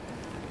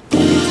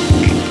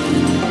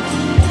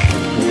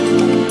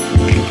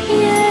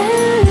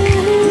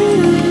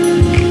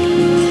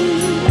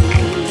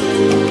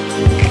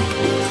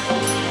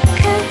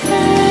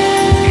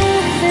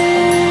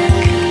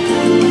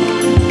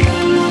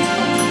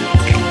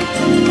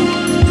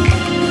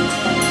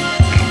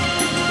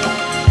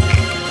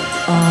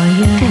 All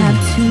you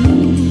have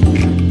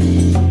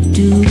to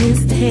do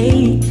is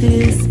take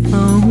this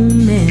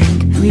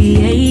moment,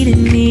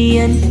 creating me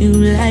a new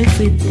life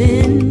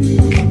within.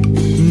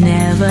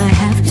 Never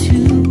have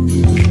to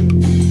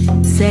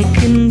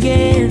second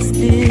guess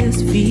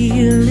this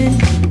feeling.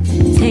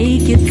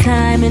 Take your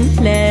time and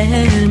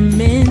let them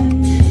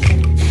in.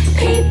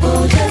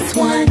 People just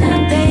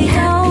wanna be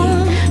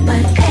happy,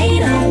 but they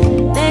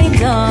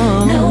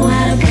don't know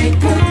how to break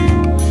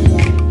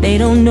through. They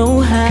don't know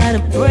how to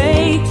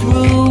break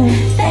through.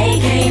 They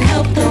can't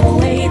help the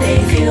way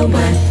they feel,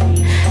 but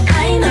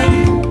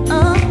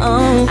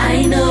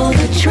I know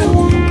the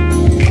truth.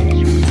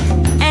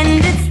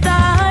 And it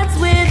starts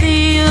with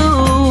you.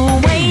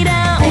 Way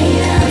down, way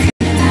down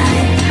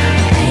tonight,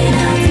 way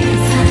down to the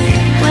side,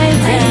 way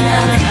down,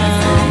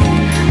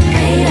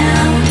 way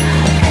down,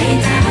 way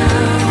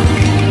down,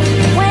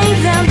 way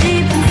down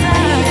deep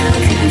inside, way down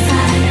to the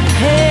side,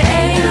 way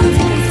down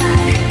to the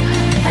side,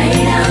 way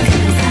down to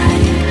the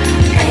side,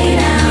 way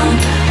down,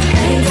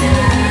 way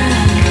down.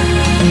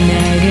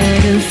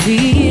 Negative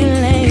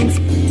feelings,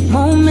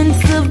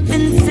 moments of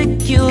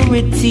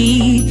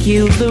insecurity,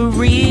 kill the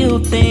real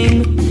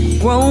thing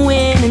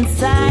growing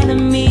inside of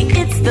me.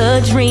 It's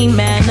the dream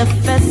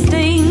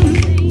manifesting,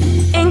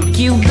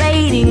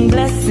 incubating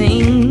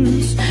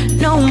blessings.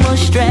 No more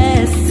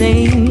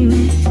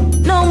stressing,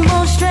 no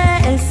more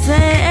stressing.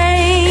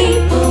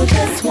 People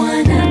just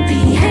wanna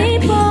be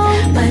happy,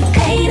 but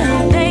they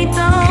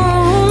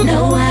don't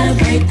know how to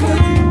break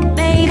through.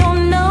 They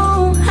don't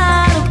know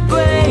how to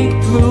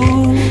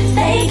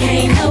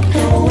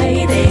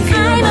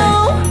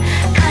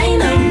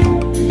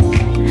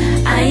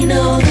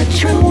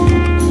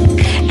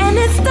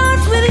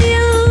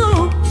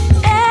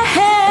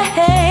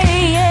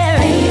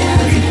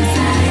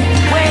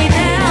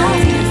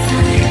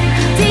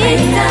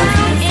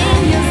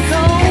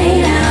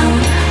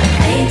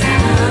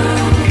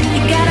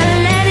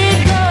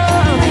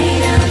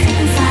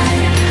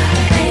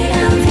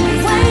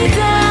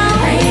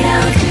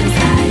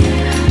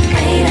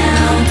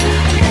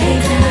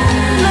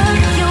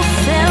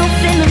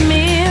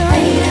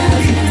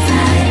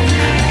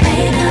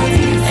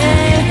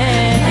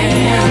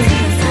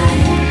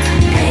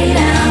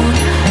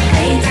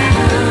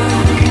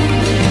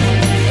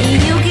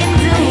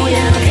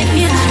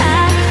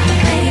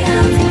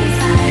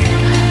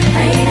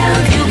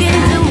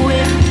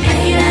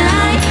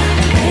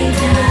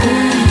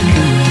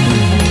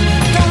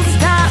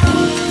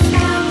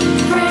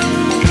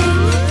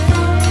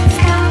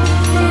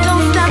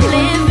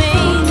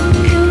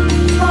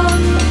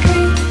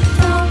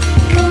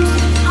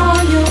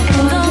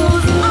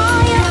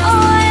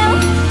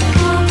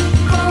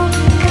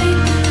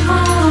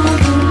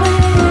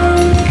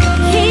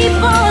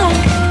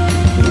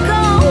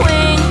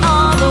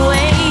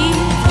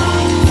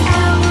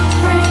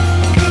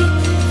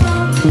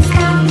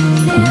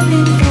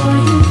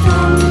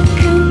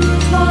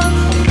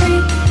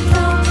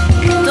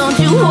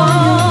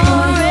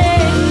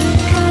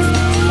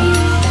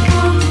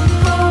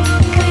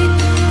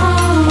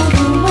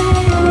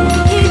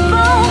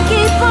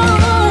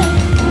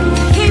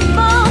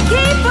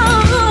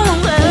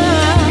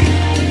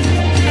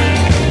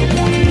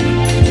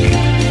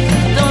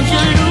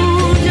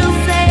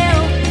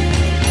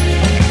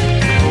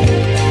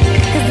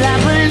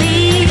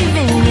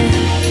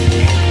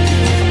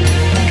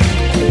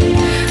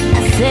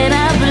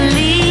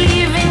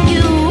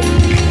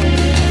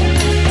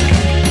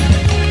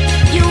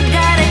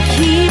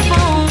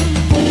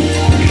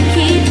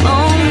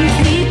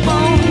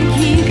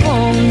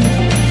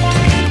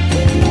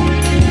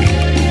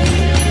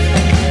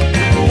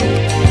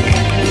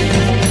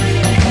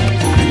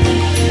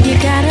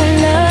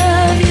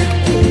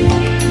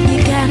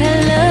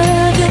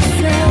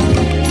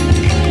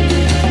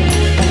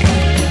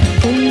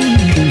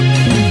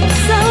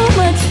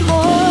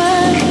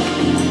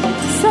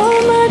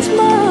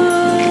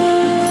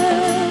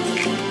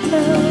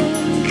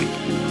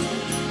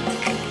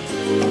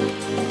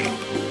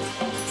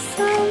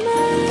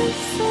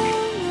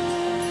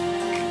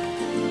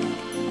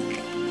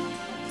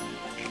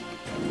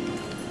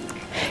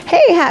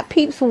hot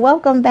peeps,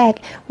 welcome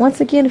back. Once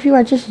again, if you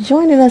are just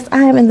joining us,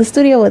 I am in the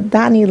studio with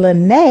Donnie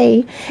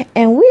Lynee,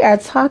 and we are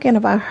talking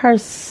about her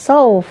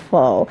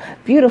soulful,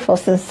 beautiful,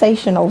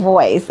 sensational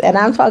voice. And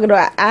I'm talking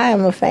about, I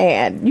am a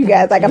fan. You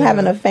guys, like, I'm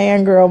having a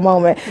fangirl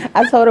moment.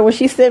 I told her when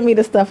she sent me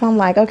the stuff, I'm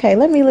like, okay,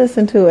 let me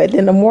listen to it.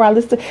 Then the more I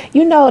listen,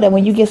 you know that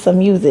when you get some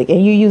music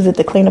and you use it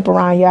to clean up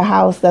around your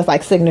house, that's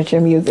like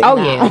signature music. Oh,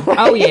 now. yeah.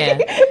 Oh,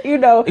 yeah. You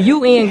know.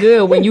 You in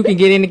good when you can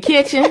get in the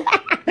kitchen.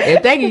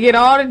 If they can get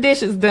all the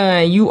dishes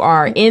done, you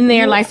are in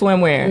there like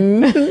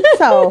swimwear.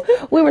 So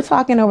we were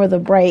talking over the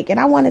break, and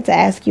I wanted to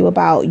ask you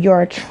about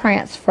your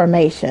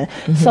transformation.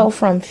 So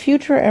from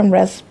future and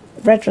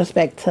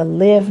retrospect to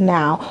live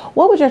now,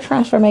 what was your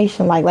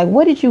transformation like? Like,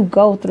 what did you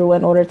go through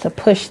in order to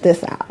push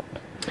this out?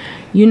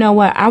 You know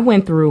what? I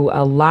went through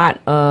a lot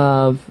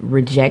of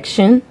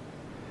rejection.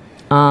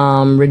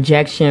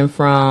 Rejection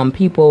from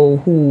people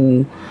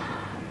who,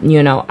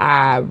 you know,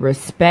 I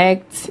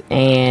respect,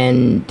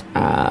 and,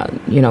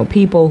 you know,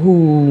 people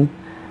who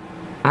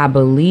I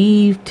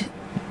believed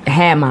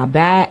had my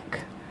back.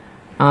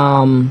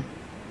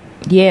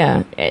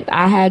 Yeah,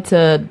 I had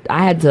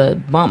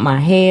to bump my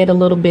head a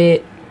little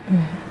bit.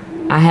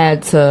 I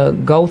had to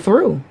go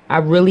through. I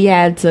really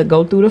had to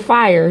go through the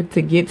fire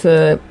to get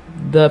to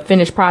the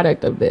finished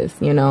product of this.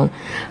 You know,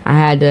 I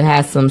had to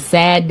have some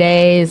sad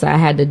days. I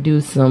had to do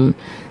some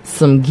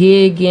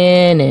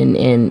gigging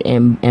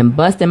and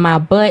busting my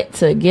butt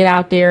to get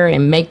out there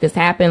and make this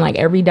happen. Like,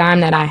 every dime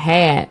that I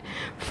had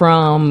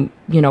from,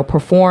 you know,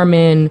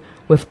 performing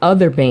with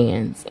other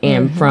bands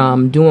and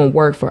from doing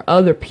work for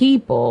other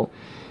people,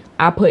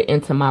 I put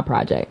into my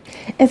project.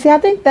 And see, I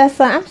think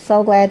I'm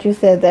so glad you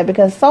said that,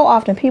 because so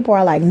often people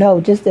are like,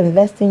 no, just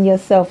invest in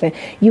yourself and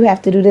you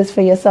have to do this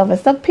for yourself. And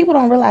some people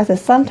don't realize that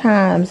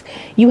sometimes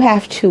you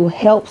have to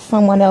help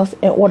someone else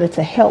in order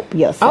to help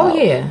yourself.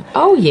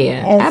 Oh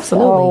yeah, and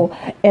absolutely.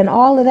 So, and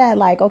all of that,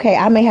 like, okay,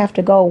 I may have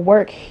to go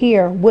work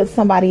here with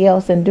somebody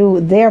else and do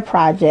their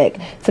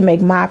project to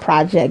make my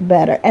project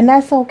better. And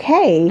that's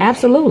okay.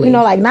 Absolutely. You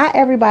know, like, not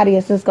everybody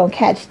is just going to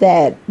catch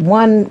that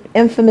one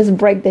infamous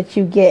break that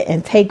you get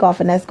and take off,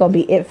 and that's going to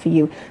be it for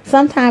you.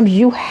 Sometimes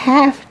you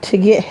have to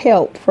get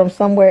help from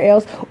somewhere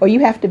else, or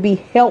you have to be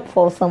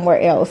helpful somewhere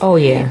else. Oh,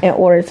 yeah. In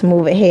order to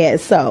move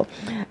ahead. So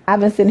I've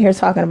been sitting here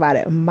talking about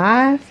it.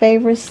 My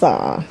favorite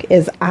song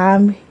is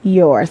I'm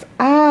Yours.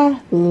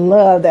 I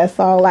love that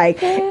song.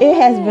 Like, it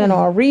has been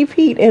on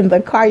repeat in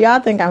the car. Y'all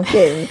think I'm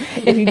kidding.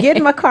 If you get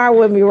in my car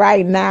with me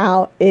right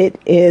now, it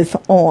is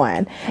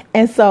on.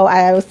 And so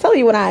I was telling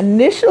you, when I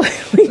initially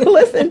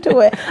listened to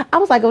it, I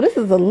was like, oh, this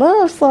is a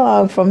love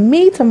song from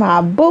me to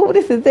my boo.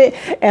 This is it.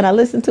 And I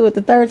listened to it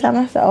the third time.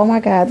 I said, oh my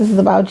God, this is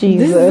about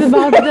Jesus. This is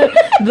about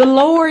the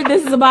Lord.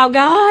 This is about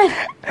God.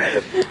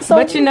 So,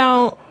 but you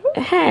know,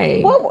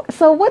 hey.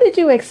 So what did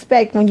you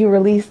expect when you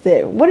released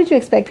it? What did you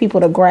expect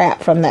people to grab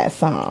from that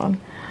song?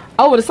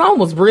 Oh, well, the song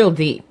was real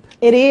deep.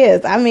 It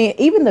is. I mean,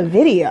 even the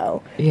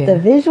video,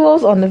 the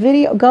visuals on the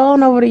video, go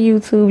on over to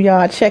YouTube,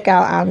 y'all. Check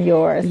out I'm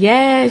Yours.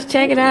 Yes,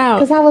 check it out.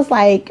 Because I was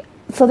like,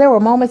 so there were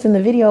moments in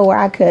the video where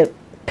I could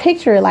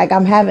picture it like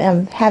I'm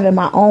having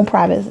my own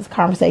private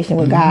conversation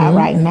with God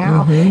right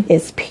now.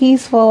 It's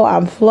peaceful.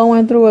 I'm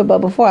flowing through it. But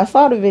before I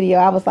saw the video,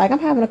 I was like, I'm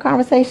having a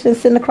conversation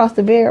sitting across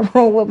the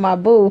bedroom with my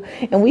boo,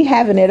 and we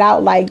having it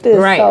out like this.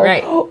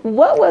 Right.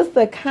 What was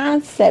the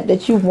concept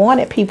that you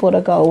wanted people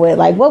to go with?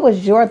 Like, what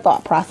was your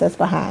thought process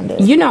behind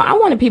it? You know, I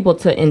wanted people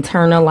to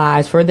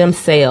internalize for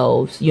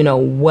themselves, you know,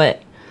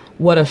 what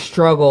a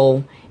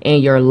struggle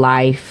in your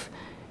life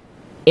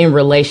in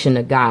relation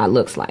to God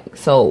looks like.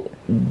 So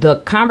the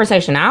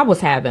conversation I was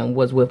having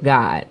was with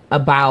God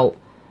about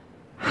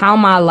how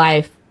my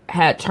life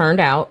had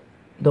turned out,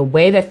 the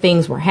way that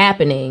things were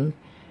happening,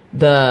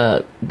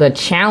 the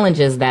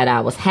challenges that I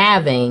was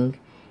having,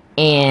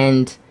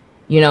 and,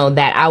 you know,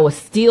 that I was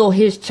still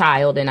his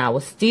child and I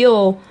was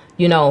still,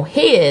 you know,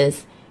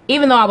 his,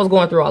 even though I was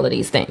going through all of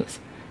these things.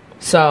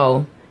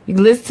 So you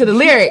can listen to the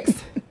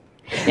lyrics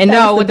and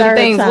know what the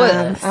things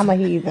was. I'm a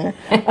heathen.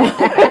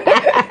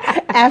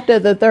 After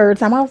the third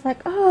time, I was like,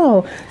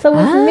 oh, so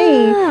it's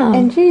me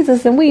and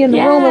Jesus, and we in the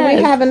room, and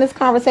we having this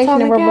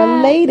conversation, and we're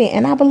relating,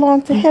 and I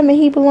belong to him, and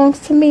he belongs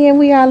to me, and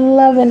we are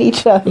loving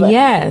each other.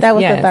 Yes, that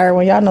was the third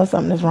one. Y'all know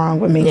something is wrong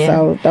with me,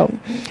 so don't.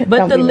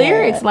 But the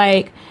lyrics,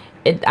 like,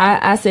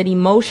 I said,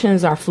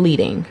 emotions are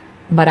fleeting,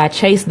 but I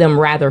chase them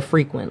rather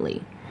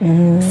frequently.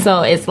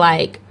 So it's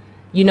like,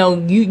 you know,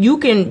 you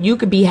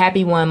could be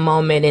happy one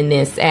moment and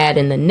then sad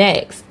in the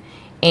next,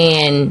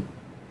 and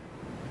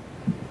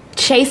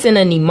chasing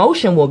an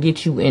emotion will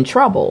get you in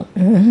trouble.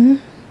 9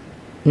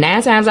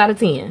 times out of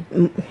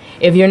 10,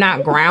 if you're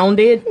not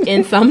grounded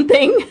in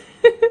something,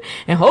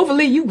 and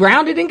hopefully you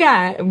grounded in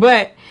God,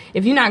 but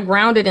if you're not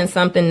grounded in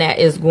something that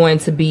is going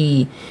to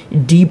be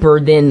deeper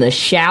than the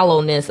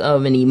shallowness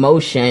of an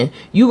emotion,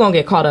 you're gonna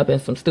get caught up in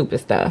some stupid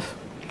stuff.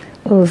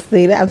 Oh,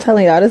 see, I'm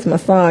telling y'all, this is my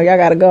song. Y'all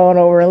got to go on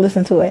over and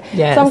listen to it.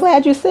 Yes. So I'm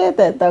glad you said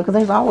that, though, because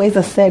there's always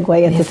a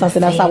segue into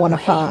something else I want to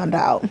find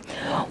out.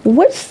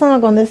 Which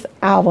song on this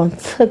album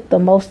took the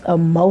most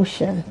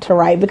emotion to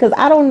write? Because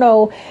I don't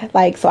know,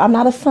 like, so I'm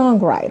not a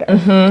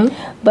songwriter.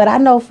 But I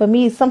know for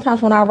me,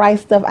 sometimes when I write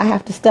stuff, I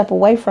have to step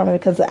away from it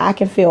because I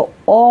can feel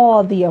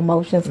all the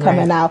emotions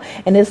coming out.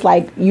 And it's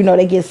like, you know,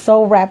 they get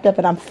so wrapped up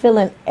and I'm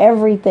feeling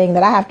everything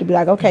that I have to be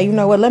like, okay, you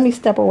know what, let me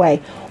step away.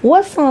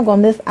 What song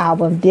on this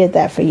album did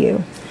that for you?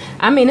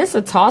 I mean, it's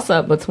a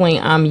toss-up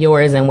between I'm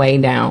Yours and Way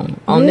Down.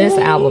 On this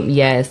album,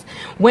 yes.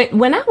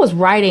 When I was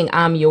writing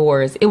I'm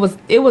Yours, it was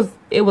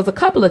a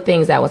couple of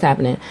things that was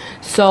happening.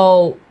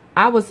 So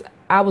I was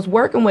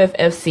working with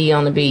FC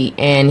on the beat,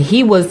 and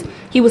he was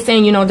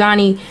saying, you know,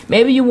 Donnie,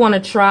 maybe you want to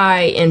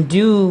try and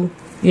do,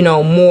 you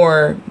know,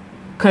 more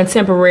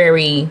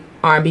contemporary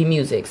R&B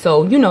music.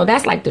 So, you know,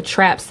 that's like the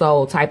trap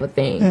soul type of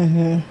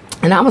thing.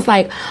 And I was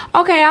like,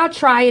 okay, I'll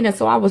try it. And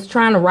so I was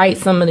trying to write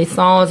some of these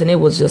songs, and it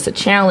was just a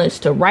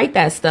challenge to write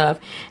that stuff.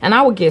 And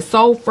I would get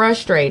so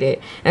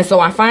frustrated. And so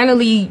I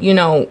finally, you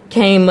know,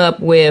 came up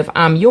with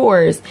I'm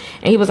Yours.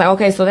 And he was like,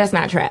 okay, so that's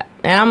not trap.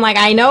 And I'm like,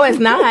 I know it's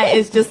not.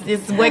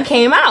 It's what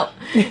came out.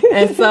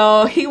 And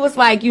so he was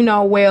like, you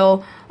know,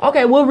 well,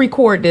 okay, we'll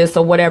record this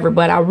or whatever,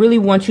 but I really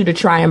want you to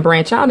try and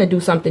branch out and do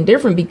something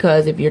different,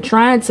 because if you're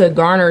trying to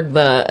garner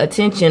the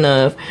attention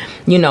of,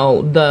 you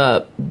know,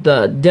 the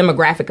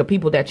demographic of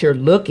people that you're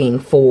looking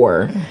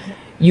for,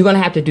 you're going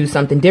to have to do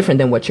something different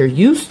than what you're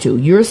used to.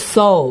 You're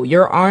soul,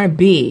 you're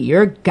R&B,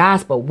 you're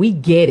gospel. We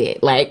get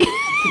it. Like,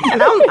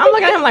 and I'm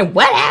looking at him like,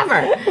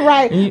 whatever.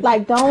 Right.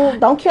 Like, don't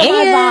kill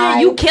my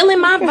vibe. You killing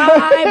my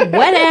vibe,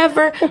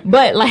 whatever.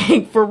 But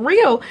like, for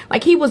real,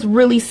 like, he was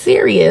really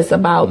serious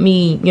about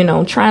me, you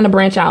know, trying to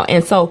branch out.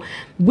 And so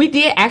we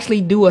did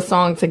actually do a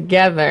song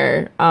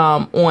together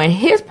on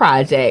his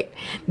project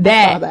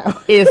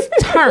that is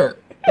turned.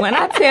 When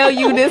I tell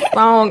you this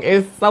song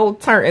is so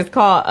turned, it's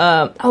called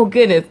oh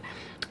goodness.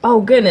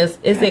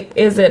 Is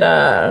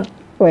it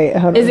Wait,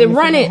 hold on. is it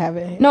Run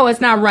It? No, it's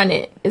not Run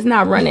It. It's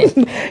not Run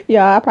It.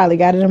 Yeah, I probably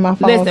got it in my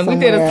phone. Listen, somewhere.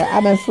 we did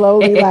I've been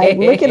slowly like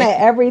looking at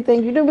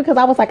everything you do, because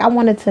I was like, I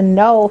wanted to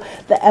know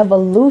the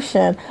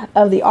evolution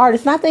of the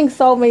artist. And I think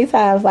so many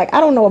times, like, I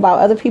don't know about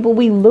other people,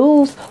 we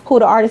lose who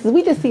the artist is.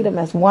 We just see them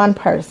as one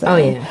person. Oh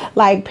yeah.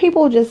 Like,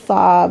 people just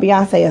saw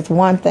Beyonce as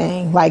one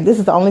thing. Like, this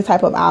is the only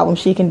type of album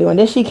she can do. And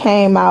then she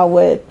came out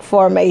with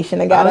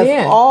Formation and got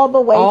us all the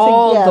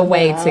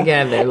way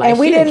together. Like, and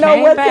we didn't know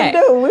what to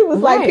do. We was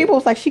like, Right. people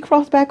was like, she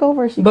crossed back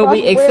over. But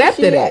we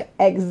accepted it.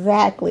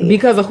 Exactly.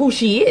 Because of who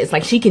she is.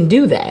 Like, she can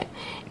do that.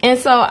 And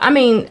so, I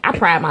mean, I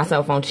pride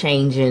myself on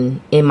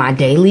changing in my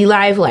daily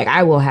life. Like,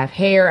 I will have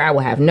hair. I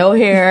will have no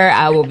hair.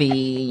 I will be,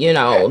 you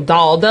know,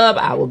 dolled up.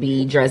 I will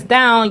be dressed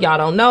down. Y'all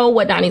don't know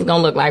what Donnie's going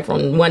to look like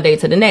from one day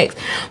to the next.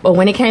 But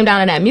when it came down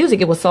to that music,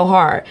 it was so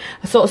hard.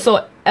 So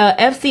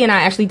FC and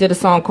I actually did a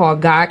song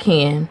called God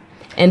Can.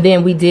 And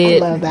then we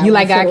did, you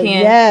like God Can?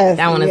 Yes.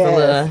 That one is a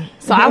little.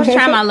 So I was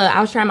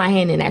trying my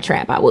hand in that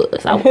trap. I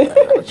was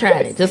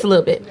trying it just a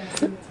little bit.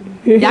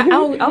 Yeah,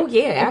 oh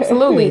yeah,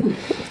 absolutely.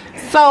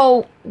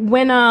 So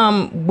when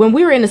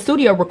we were in the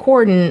studio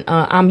recording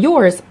I'm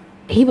Yours,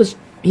 he was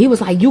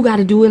like, you got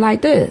to do it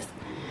like this.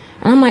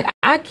 And I'm like,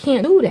 I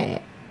can't do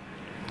that.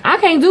 I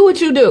can't do what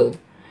you do.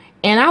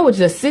 And I would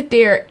just sit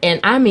there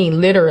and, I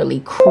mean, literally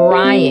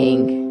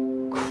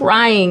crying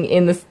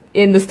in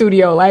the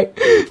studio, like,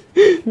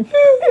 and this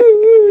is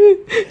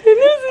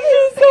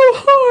just so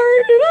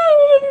hard, and I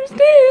don't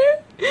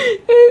understand.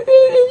 And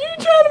you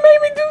trying to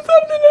make me do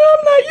something that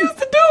I'm not used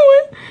to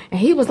doing. And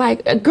he was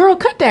like, girl,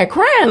 cut that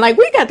crying. Like,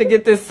 we got to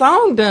get this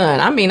song done.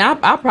 I mean, I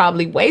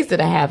probably wasted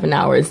a half an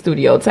hour in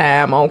studio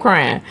time on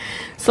crying.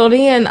 So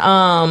then,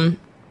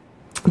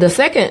 the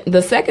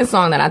second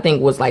song that I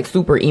think was like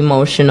super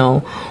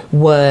emotional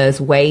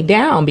was Way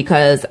Down,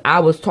 because I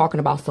was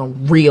talking about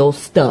some real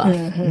stuff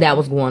that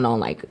was going on,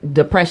 like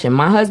depression.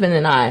 My husband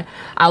and I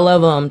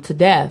love him to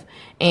death.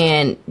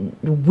 And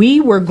we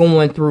were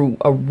going through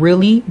a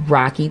really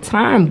rocky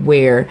time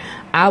where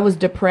I was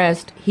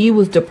depressed. He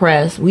was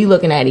depressed. We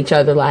looking at each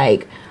other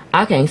like,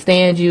 I can't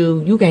stand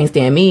you. You can't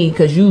stand me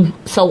because you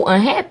so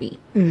unhappy.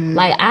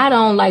 Like, I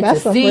don't like to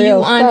see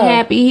you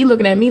unhappy. He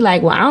looking at me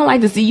like, well, I don't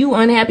like to see you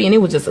unhappy. And it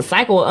was just a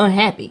cycle of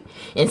unhappy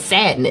and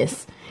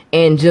sadness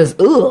and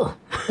just, ugh.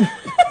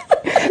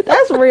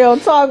 That's real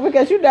talk,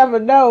 because you never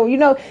know. You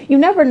know, you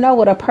never know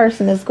what a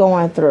person is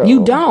going through.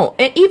 You don't.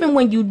 And even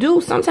when you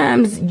do,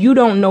 sometimes you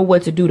don't know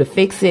what to do to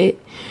fix it.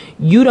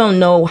 You don't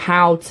know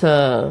how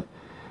to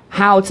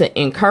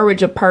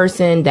encourage a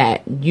person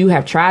that you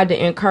have tried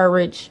to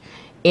encourage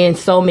in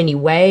so many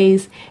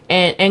ways.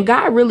 And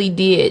God really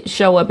did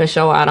show up and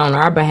show out on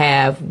our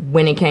behalf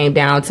when it came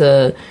down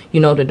to, you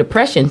know, the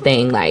depression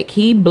thing. Like,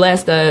 he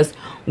blessed us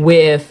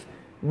with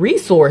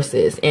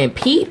resources and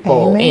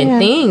people Amen. and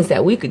things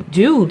that we could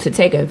do to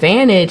take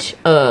advantage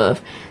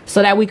of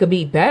so that we could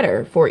be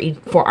better for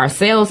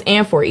ourselves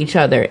and for each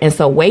other. And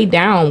so Way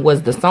Down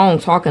was the song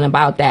talking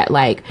about that,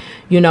 like,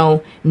 you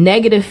know,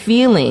 negative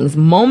feelings,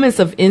 moments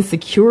of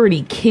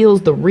insecurity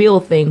kills the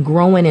real thing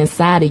growing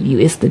inside of you.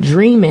 It's the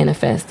dream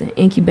manifesting,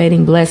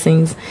 incubating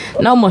blessings,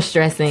 no more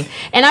stressing.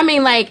 And I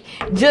mean, like,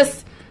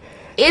 just,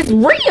 it's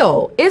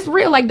real. It's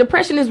real. Like,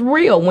 depression is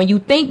real. When you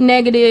think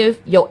negative,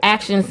 your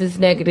actions is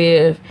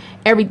negative.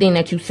 Everything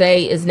that you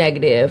say is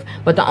negative.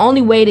 But the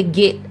only way to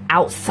get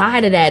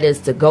outside of that is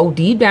to go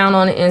deep down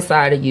on the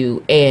inside of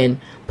you and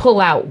pull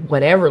out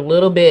whatever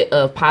little bit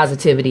of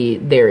positivity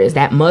there is.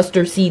 That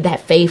mustard seed, that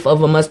faith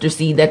of a mustard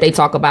seed that they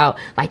talk about.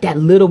 Like, that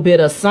little bit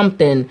of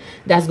something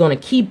that's going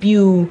to keep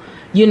you,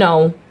 you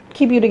know,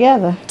 keep you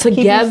together, to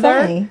keep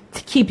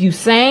you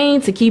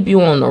sane, to keep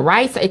you on the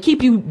right side,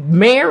 keep you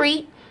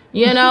married.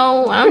 You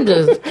know, I'm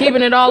just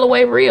keeping it all the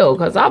way real,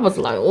 because I was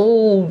like,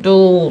 oh,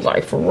 dude,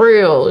 like, for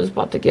real, it's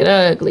about to get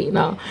ugly, you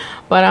know.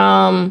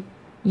 But,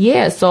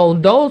 yeah, so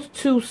those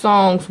two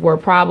songs were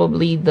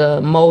probably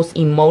the most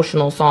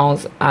emotional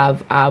songs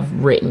I've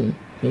written.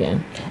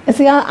 Yeah. And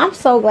see, I'm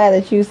so glad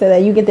that you said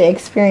that you get to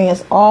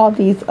experience all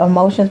these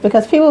emotions,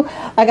 because people,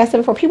 like I said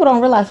before, people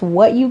don't realize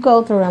what you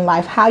go through in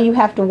life, how you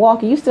have to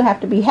walk. You still have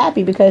to be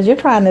happy because you're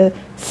trying to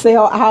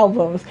sell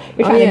albums.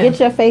 You're trying to get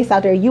your face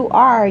out there. You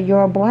are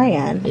your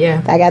brand.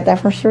 Yeah. I got that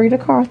from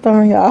Sharita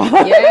Carthon, y'all.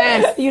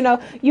 Yes. You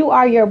know, you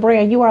are your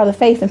brand. You are the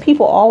face, and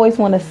people always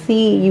want to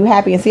see you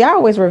happy. And see, I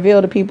always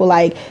reveal to people,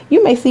 like,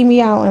 you may see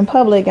me out in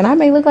public and I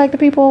may look like the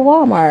people at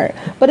Walmart,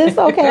 but it's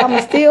okay. I'm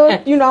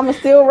gonna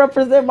still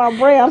represent my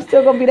brand. I'm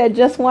still gonna be that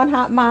just one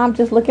hot mom,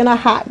 just looking a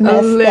hot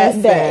mess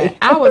that day.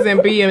 I was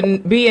in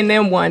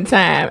B&M one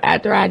time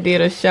after I did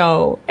a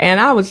show,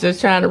 and I was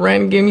just trying to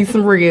run and give me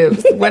some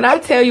ribs. When I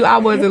tell you I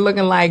wasn't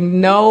looking like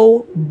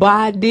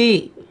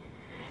nobody,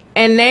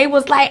 and they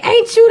was like,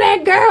 "Ain't you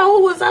that girl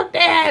who was up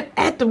there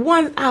at the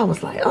one?" I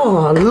was like,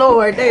 "Oh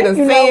Lord, they done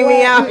seen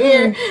me out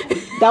here."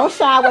 Don't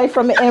shy away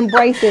from it.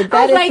 Embrace it.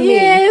 That is like, me.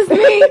 yeah, it's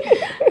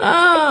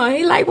me.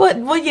 He like, what?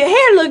 Well, your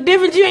hair look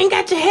different. You ain't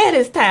got your hair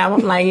this time.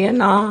 I'm like, yeah,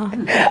 no,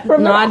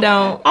 no, I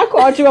don't. I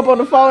called you up on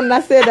the phone and I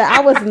said that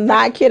I was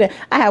not kidding.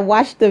 I had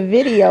watched the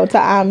video to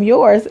 "I'm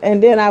Yours,"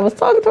 and then I was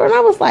talking to her and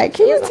I was like,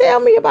 "Can you tell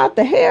me about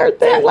the hair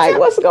thing? Like,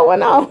 what's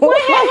going on? What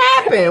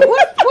had happened?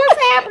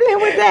 What's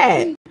happening with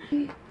that?"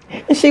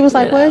 And she was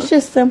like, "Well, it's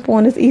just simple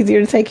and it's easier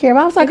to take care of."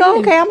 I was like, "Oh,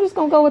 okay, I'm just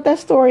gonna go with that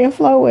story and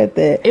flow with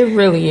it." It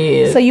really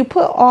is. So you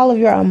put all of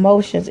your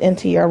emotions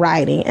into your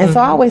writing, and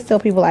so I always tell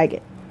people,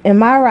 like, in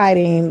my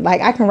writing,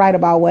 like, I can write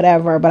about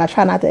whatever, but I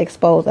try not to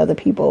expose other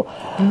people.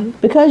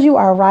 Because you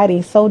are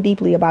writing so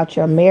deeply about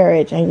your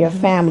marriage and your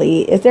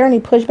family, is there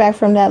any pushback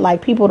from that?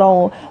 Like, people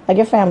don't, like,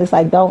 your family's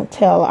like, "Don't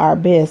tell our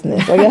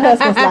business," or your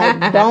husband's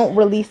like, "Don't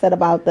release that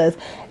about us."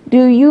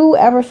 Do you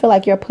ever feel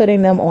like you're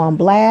putting them on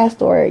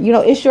blast, or, you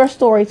know, it's your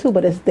story too,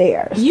 but it's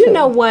theirs? You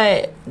know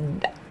what?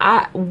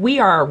 We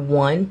are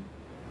one.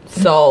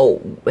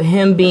 So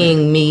him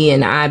being me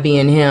and I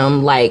being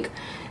him, like,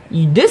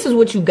 this is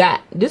what you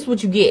got. This is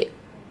what you get.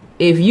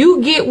 If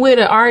you get with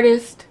an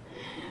artist,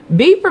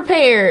 be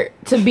prepared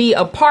to be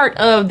a part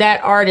of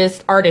that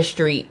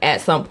artistry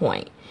at some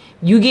point.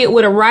 You get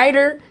with a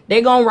writer,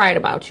 they gonna write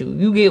about you.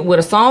 You get with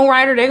a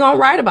songwriter, they gonna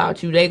write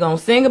about you. They gonna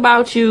sing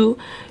about you,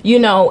 you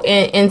know,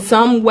 in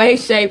some way,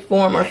 shape,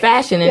 form, or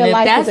fashion. And if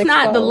that's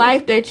not the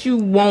life that you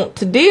want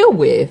to deal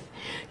with,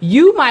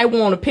 you might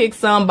want to pick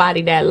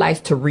somebody that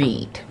likes to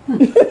read.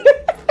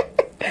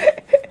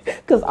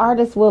 Because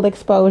artists will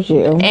expose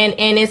you.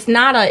 And it's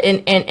not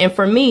and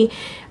for me,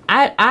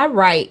 I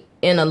write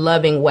in a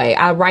loving way.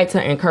 I write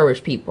to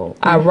encourage people.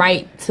 I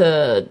write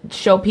to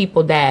show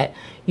people that,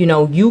 you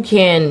know, you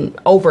can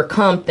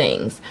overcome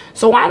things.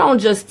 So I don't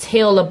just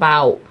tell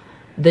about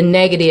the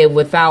negative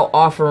without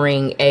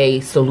offering a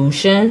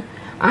solution.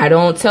 I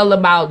don't tell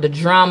about the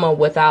drama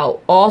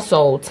without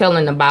also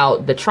telling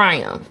about the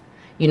triumph,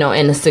 you know,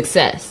 and the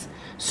success.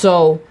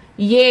 So,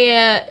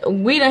 yeah,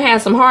 we done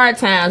had some hard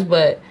times,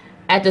 but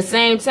at the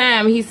same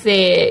time, he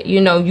said,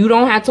 you know, you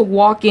don't have to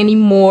walk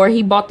anymore.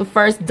 He bought the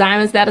first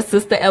diamonds that a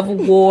sister ever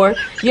wore.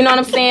 You know what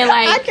I'm saying?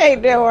 Like, I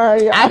can't do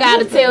her. I got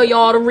to tell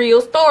y'all the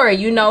real story.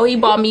 You know, he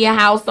bought me a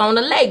house on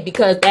the lake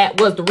because that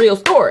was the real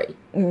story.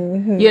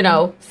 You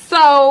know,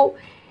 so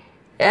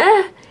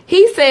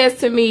he says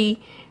to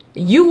me,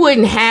 you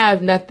wouldn't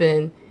have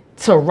nothing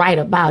to write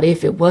about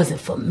if it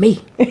wasn't for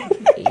me.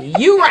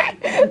 You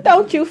right.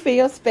 Don't you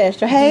feel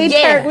special? Hey,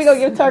 Yes. Turk, we gonna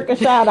give Turk a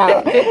shout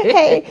out.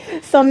 Hey,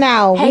 so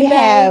now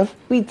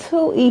we 2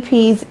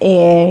 EPs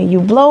in.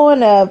 You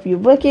blowing up. You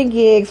booking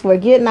gigs. We're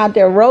getting out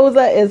there.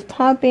 Rosa is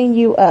pumping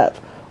you up.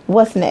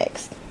 What's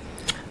next?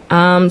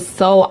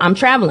 So I'm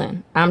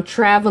traveling.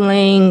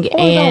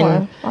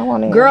 And I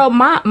want to girl,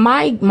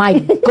 my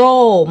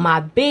goal, my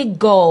big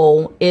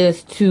goal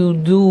is to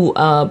do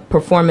a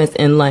performance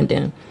in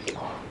London.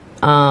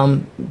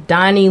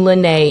 Donnie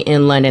Lynee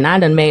in London. I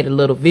done made a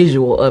little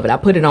visual of it. I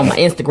put it on my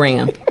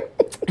Instagram.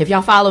 If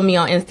y'all follow me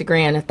on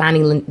Instagram, it's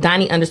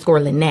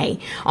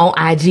Donnie_Lynee on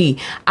IG.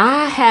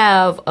 I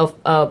have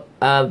a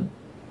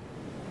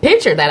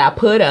picture that I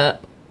put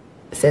up.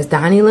 It says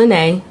Donnie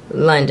Lynee,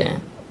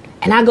 London.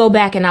 And I go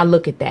back and I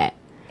look at that.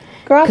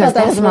 Girl, because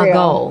that's my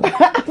goal.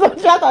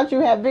 I thought you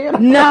had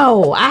been.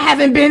 No, I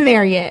haven't been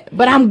there yet,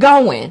 but I'm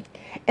going.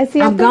 And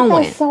see, I think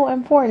that's so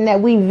important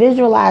that we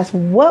visualize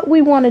what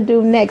we want to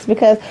do next,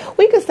 because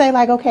we could say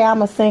like, okay,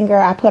 I'm a singer.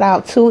 I put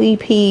out 2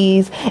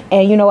 EPs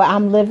and you know,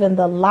 I'm living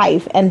the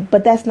life.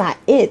 But that's not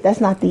it. That's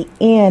not the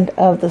end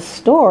of the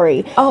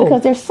story. Oh,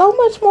 because there's so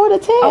much more to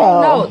tell.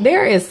 Oh, no,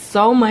 there is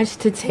so much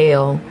to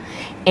tell.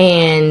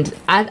 And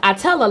I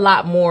tell a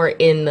lot more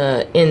in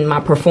my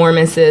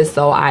performances,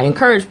 so I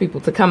encourage people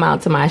to come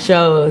out to my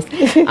shows.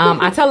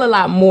 I tell a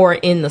lot more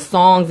in the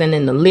songs and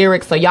in the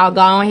lyrics, so y'all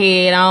go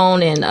ahead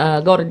on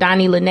and go to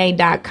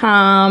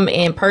DonnieLynee.com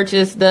and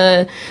purchase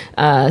the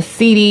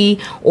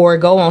CD, or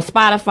go on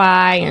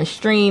Spotify and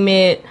stream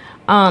it.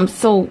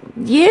 So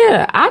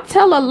yeah, I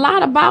tell a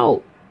lot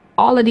about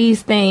all of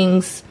these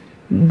things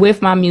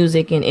with my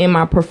music and in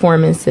my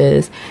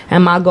performances,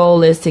 and my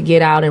goal is to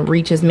get out and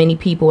reach as many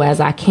people as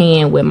I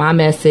can with my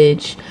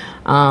message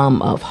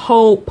of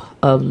hope,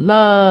 of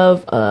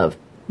love, of,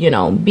 you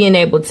know, being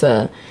able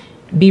to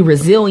be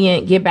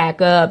resilient, get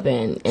back up,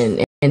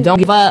 and don't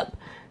give up.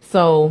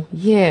 So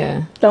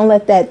yeah, don't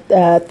let that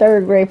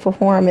 3rd grade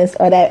performance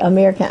or that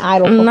American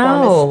Idol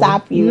performance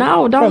stop you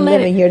from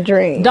living your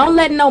dream. Don't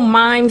let no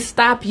mime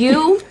stop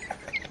you.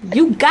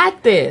 You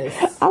got this.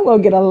 I'm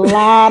going to get a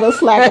lot of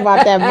slack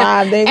about that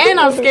mime thing. And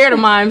I'm scared of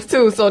mimes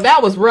too, so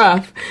that was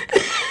rough.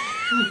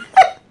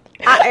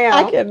 I am.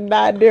 I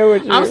cannot deal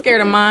with you. I'm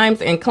scared of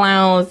mimes and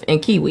clowns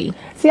and kiwi.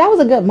 See, I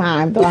was a good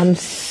mime, though. I'm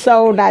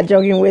so not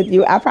joking with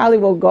you. I probably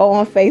will go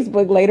on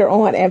Facebook later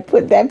on and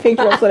put that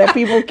picture up so that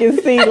people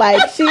can see,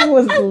 like, she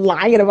was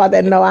lying about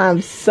that. No,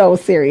 I'm so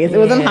serious. It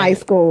was in high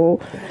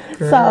school.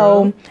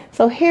 Girl.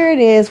 So here it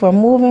is. We're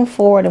moving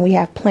forward and we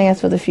have plans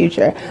for the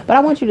future. But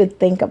I want you to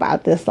think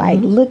about this. Like,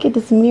 look at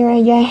this mirror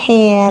in your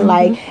hand.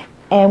 Like,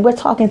 and we're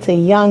talking to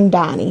young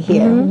Donnie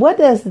here. What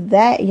does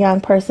that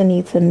young person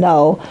need to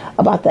know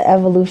about the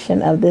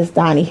evolution of this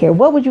Donnie here?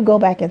 What would you go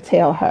back and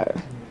tell her?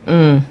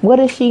 What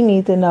does she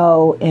need to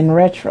know in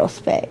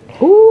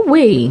retrospect? Ooh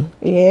wee.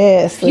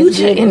 Yes.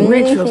 Future in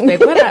retrospect.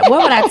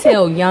 What would I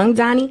tell young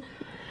Donnie?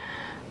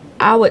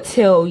 I would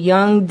tell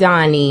young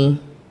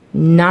Donnie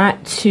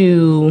not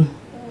to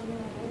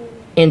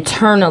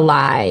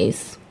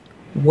internalize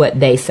what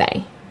they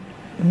say.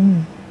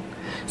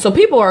 So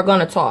people are going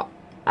to talk.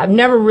 I've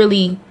never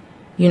really,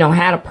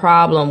 had a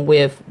problem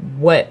with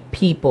what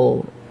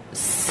people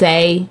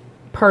say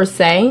per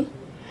se,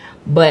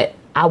 but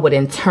I would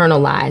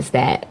internalize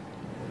that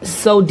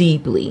so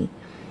deeply,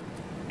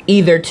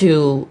 either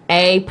to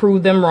A,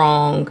 prove them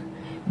wrong,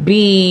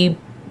 B,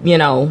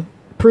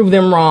 prove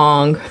them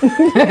wrong.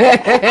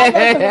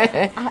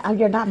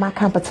 You're not my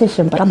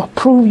competition, but I'm gonna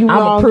prove you wrong.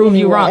 I'm gonna prove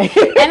you wrong.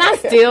 And I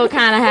still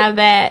kind of have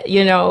that,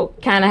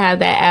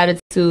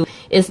 attitude.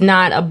 It's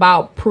not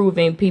about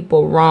proving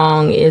people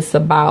wrong. It's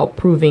about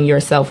proving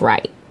yourself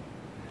right.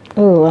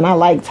 Ooh, and I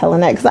like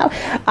telling that, because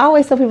I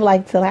always tell people,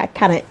 like, to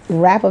kind of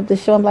wrap up the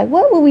show, I'm like,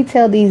 what would we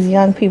tell these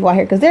young people out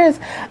here? Because there's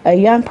a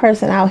young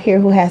person out here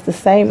who has the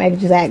same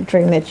exact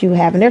dream that you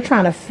have, and they're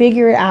trying to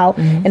figure it out,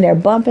 and they're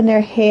bumping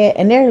their head,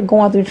 and they're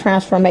going through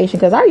transformation,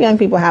 because our young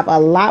people have a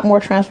lot more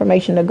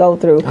transformation to go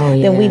through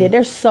than we did.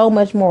 There's so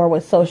much more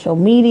with social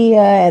media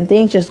and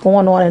things just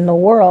going on in the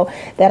world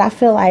that I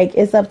feel like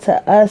it's up to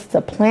us to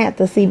plant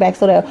the seed back,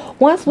 so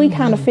that once we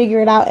kind of figure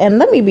it out, and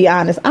let me be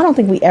honest, I don't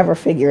think we ever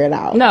figure it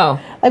out. No.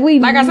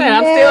 Like I said,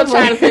 I'm still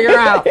trying to figure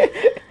out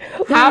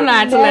how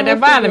not to let that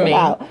bother me.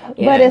 Yeah.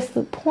 But it's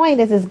the point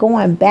is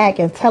going back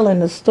and telling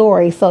the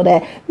story so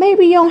that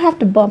maybe you don't have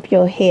to bump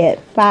your head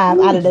 5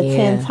 out of the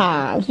 10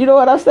 times. You know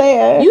what I'm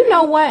saying? You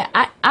know what?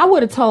 I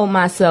would have told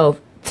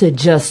myself to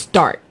just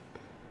start.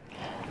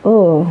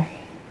 Ooh.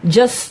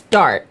 Just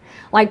start.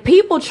 Like,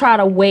 people try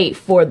to wait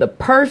for the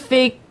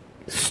perfect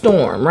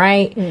storm,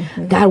 right?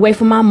 Gotta wait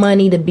for my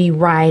money to be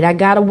right. I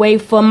gotta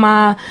wait for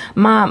my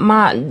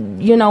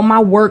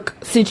work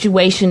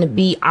situation to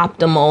be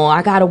optimal.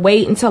 I gotta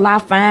wait until I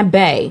find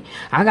bae.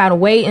 I gotta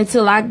wait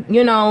until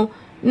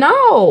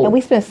no. And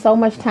we spend so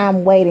much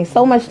time waiting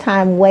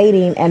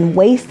and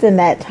wasting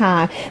that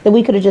time that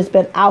we could have just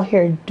been out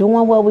here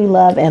doing what we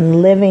love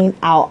and living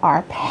out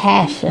our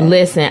passion.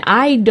 Listen,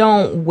 I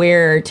don't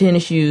wear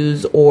tennis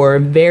shoes or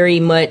very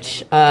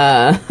much,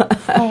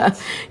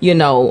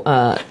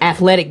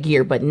 athletic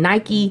gear, but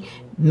Nike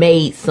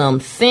made some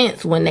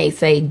sense when they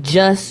say,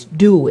 just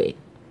do it.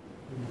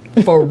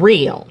 For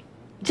real.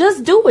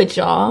 Just do it,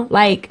 y'all.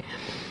 Like,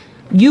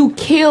 you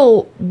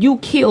kill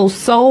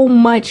so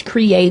much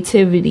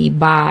creativity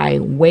by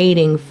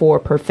waiting for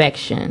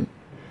perfection.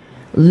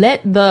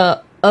 Let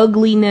the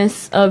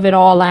ugliness of it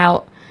all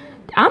out.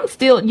 I'm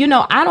still,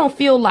 I don't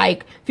feel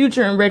like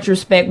Future in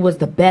retrospect was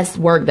the best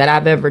work that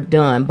I've ever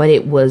done, but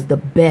it was the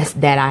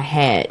best that I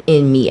had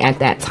in me at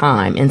that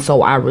time. And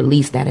so I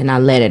released that and I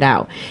let it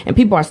out. And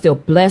people are still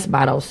blessed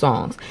by those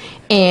songs.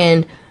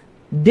 And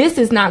this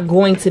is not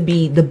going to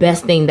be the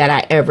best thing that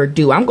I ever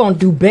do. I'm going to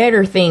do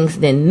better things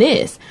than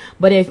this.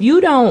 But if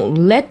you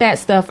don't let that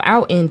stuff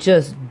out and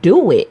just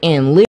do it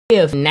and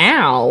live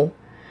now,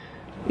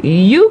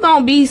 you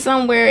going to be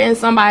somewhere in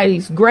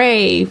somebody's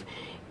grave,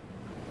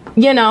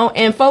 you know,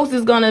 and folks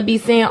is going to be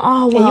saying,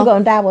 oh, well. And you're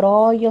going to die with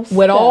all your stuff.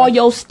 With all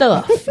your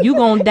stuff. You're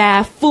going to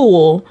die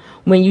full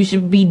when you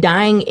should be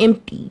dying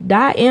empty.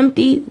 Die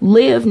empty.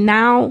 Live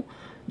now.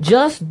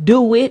 Just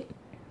do it.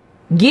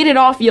 Get it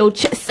off your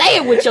chest. Say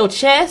it with your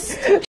chest.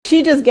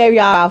 She just gave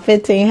y'all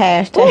 15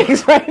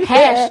 hashtags right there.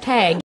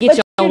 Hashtag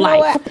get your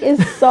life.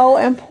 It's so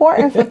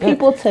important for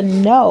people to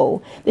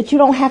know that you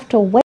don't have to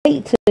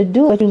wait to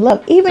do what you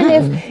love. Even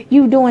if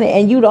you doing it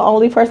and you the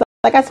only person.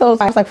 Like I told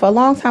you, I was like, for a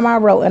long time I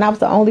wrote, and I was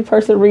the only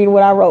person reading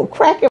what I wrote,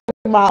 cracking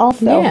my own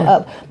self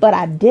up. But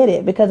I did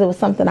it because it was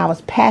something I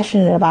was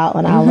passionate about,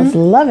 and I was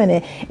loving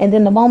it. And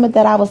then the moment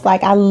that I was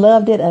like, I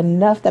loved it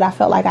enough that I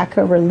felt like I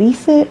could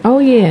release it. Oh,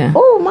 yeah.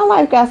 Oh, my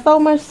life got so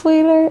much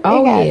sweeter.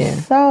 Oh, it got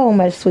so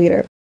much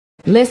sweeter.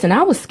 Listen,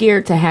 I was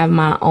scared to have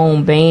my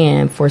own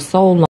band for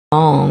so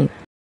long.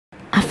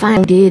 I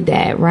finally did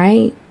that,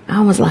 right? I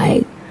was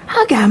like,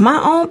 I got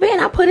my own band.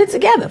 I put it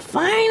together.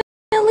 Finally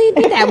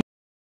did that.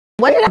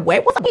 What did I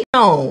wait? What's I waiting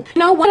on? You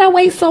know, why did I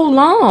wait so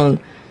long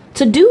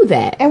to do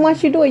that? And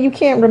once you do it, you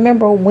can't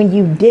remember when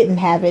you didn't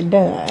have it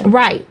done.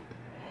 Right.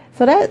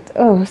 So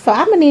so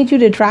I'm gonna need you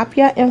to drop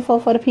your info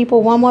for the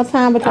people one more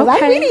time, because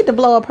we need to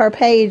blow up her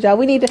page, y'all.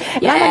 We need to.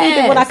 I'm gonna need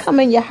to, when I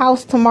come in your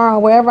house tomorrow,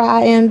 wherever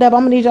I end up,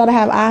 I'm gonna need y'all to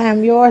have "I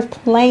Am Yours"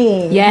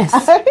 playing. Yes.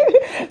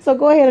 So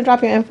go ahead and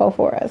drop your info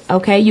for us.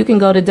 Okay, you can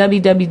go to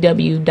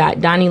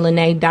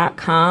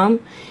www.donnielynee.com.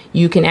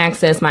 You can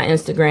access my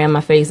Instagram,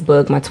 my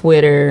Facebook, my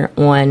Twitter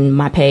on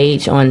my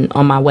page on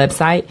my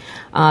website.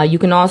 You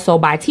can also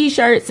buy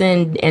t-shirts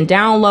and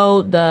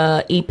download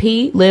the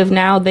EP, Live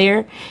Now,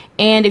 there.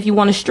 And if you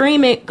want to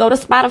stream it, go to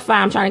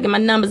Spotify. I'm trying to get my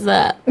numbers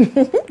up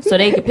so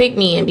they can pick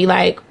me and be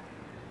like,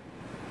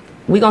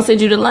 we're going to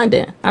send you to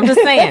London. I'm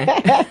just saying.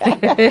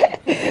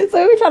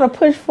 So we're trying to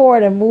push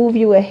forward and move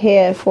you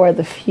ahead for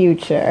the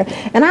future.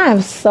 And I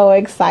am so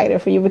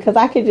excited for you, because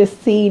I could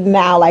just see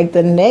now, like,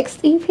 the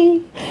next EP.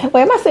 Wait,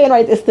 am I saying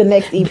right? It's the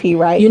next EP,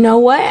 right? You know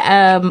what?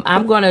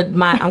 I'm gonna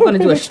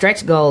do a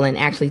stretch goal and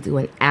actually do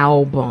an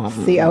album.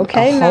 See,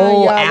 okay, a now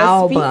whole y'all,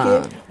 album.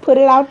 let's speak it. Put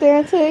it out there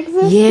into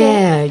existence.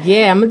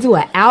 Yeah, I'm gonna do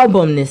an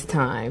album this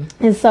time.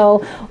 And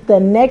so the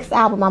next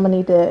album, I'm gonna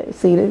need to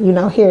see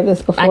hear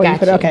this before you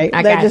put it. Okay,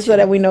 so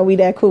that we know we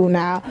that cool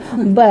now.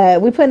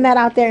 But we putting that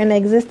out there in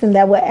existence,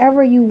 that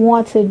whatever you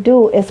want to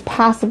do is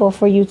possible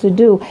for you to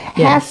do. Yes.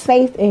 Have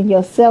faith in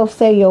yourself,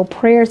 say your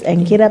prayers,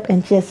 and get up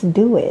and just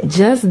do it.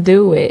 Just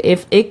do it.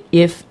 If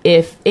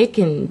it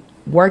can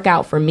work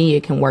out for me,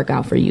 it can work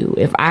out for you.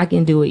 If I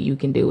can do it, you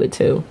can do it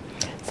too.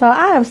 So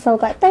I am so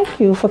glad. Thank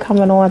you for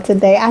coming on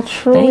today. I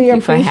truly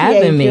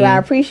appreciate you. I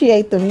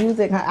appreciate the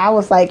music. I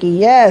was like,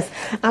 yes,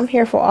 I'm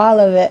here for all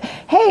of it.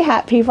 Hey,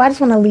 hot people, I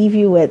just want to leave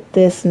you with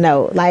this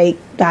note. Like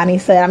Donnie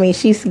said, I mean,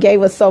 she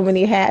gave us so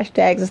many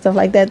hashtags and stuff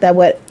like that, that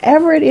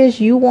whatever it is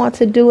you want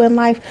to do in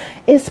life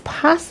is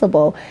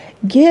possible.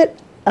 Get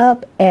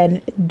up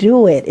and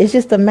do it. It's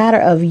just a matter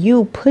of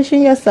you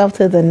pushing yourself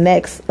to the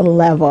next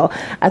level.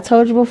 I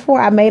told you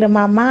before, I made up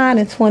my mind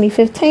in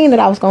 2015 that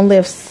I was going to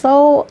live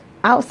so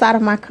outside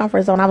of my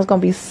comfort zone. I was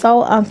going to be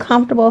so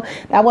uncomfortable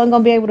that I wasn't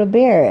going to be able to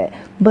bear it.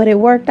 But it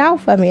worked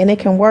out for me, and it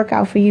can work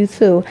out for you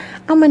too.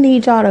 I'm going to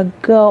need y'all to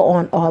go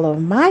on all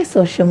of my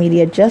social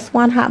media, Just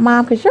One Hot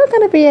Mom, because you're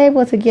going to be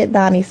able to get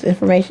Donnie's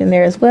information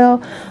there as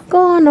well. Go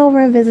on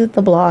over and visit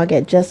the blog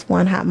at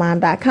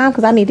justonehotmom.com,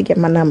 because I need to get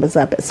my numbers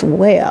up as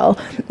well.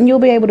 And you'll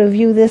be able to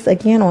view this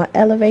again on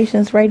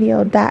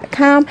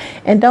elevationsradio.com.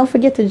 And don't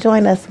forget to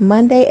join us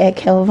Monday at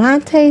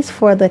Kelvante's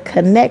for the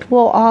Connect.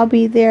 We'll all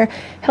be there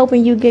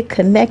helping you get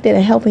connected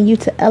and helping you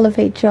to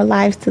elevate your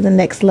lives to the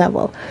next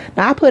level.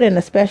 Now, I put in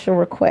a special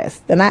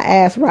request, and I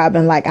asked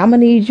Robin, like, I'm gonna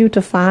need you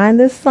to find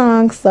this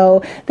song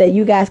so that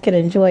you guys can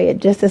enjoy it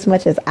just as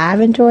much as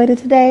I've enjoyed it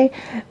today.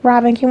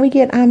 Robin, can we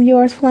get I'm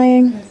Yours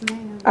playing? Yes,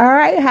 ma'am. All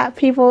right, hot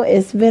people,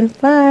 it's been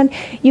fun.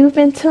 You've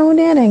been tuned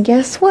in, and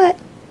guess what?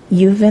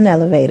 You've been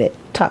elevated.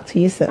 Talk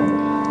to you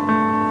soon.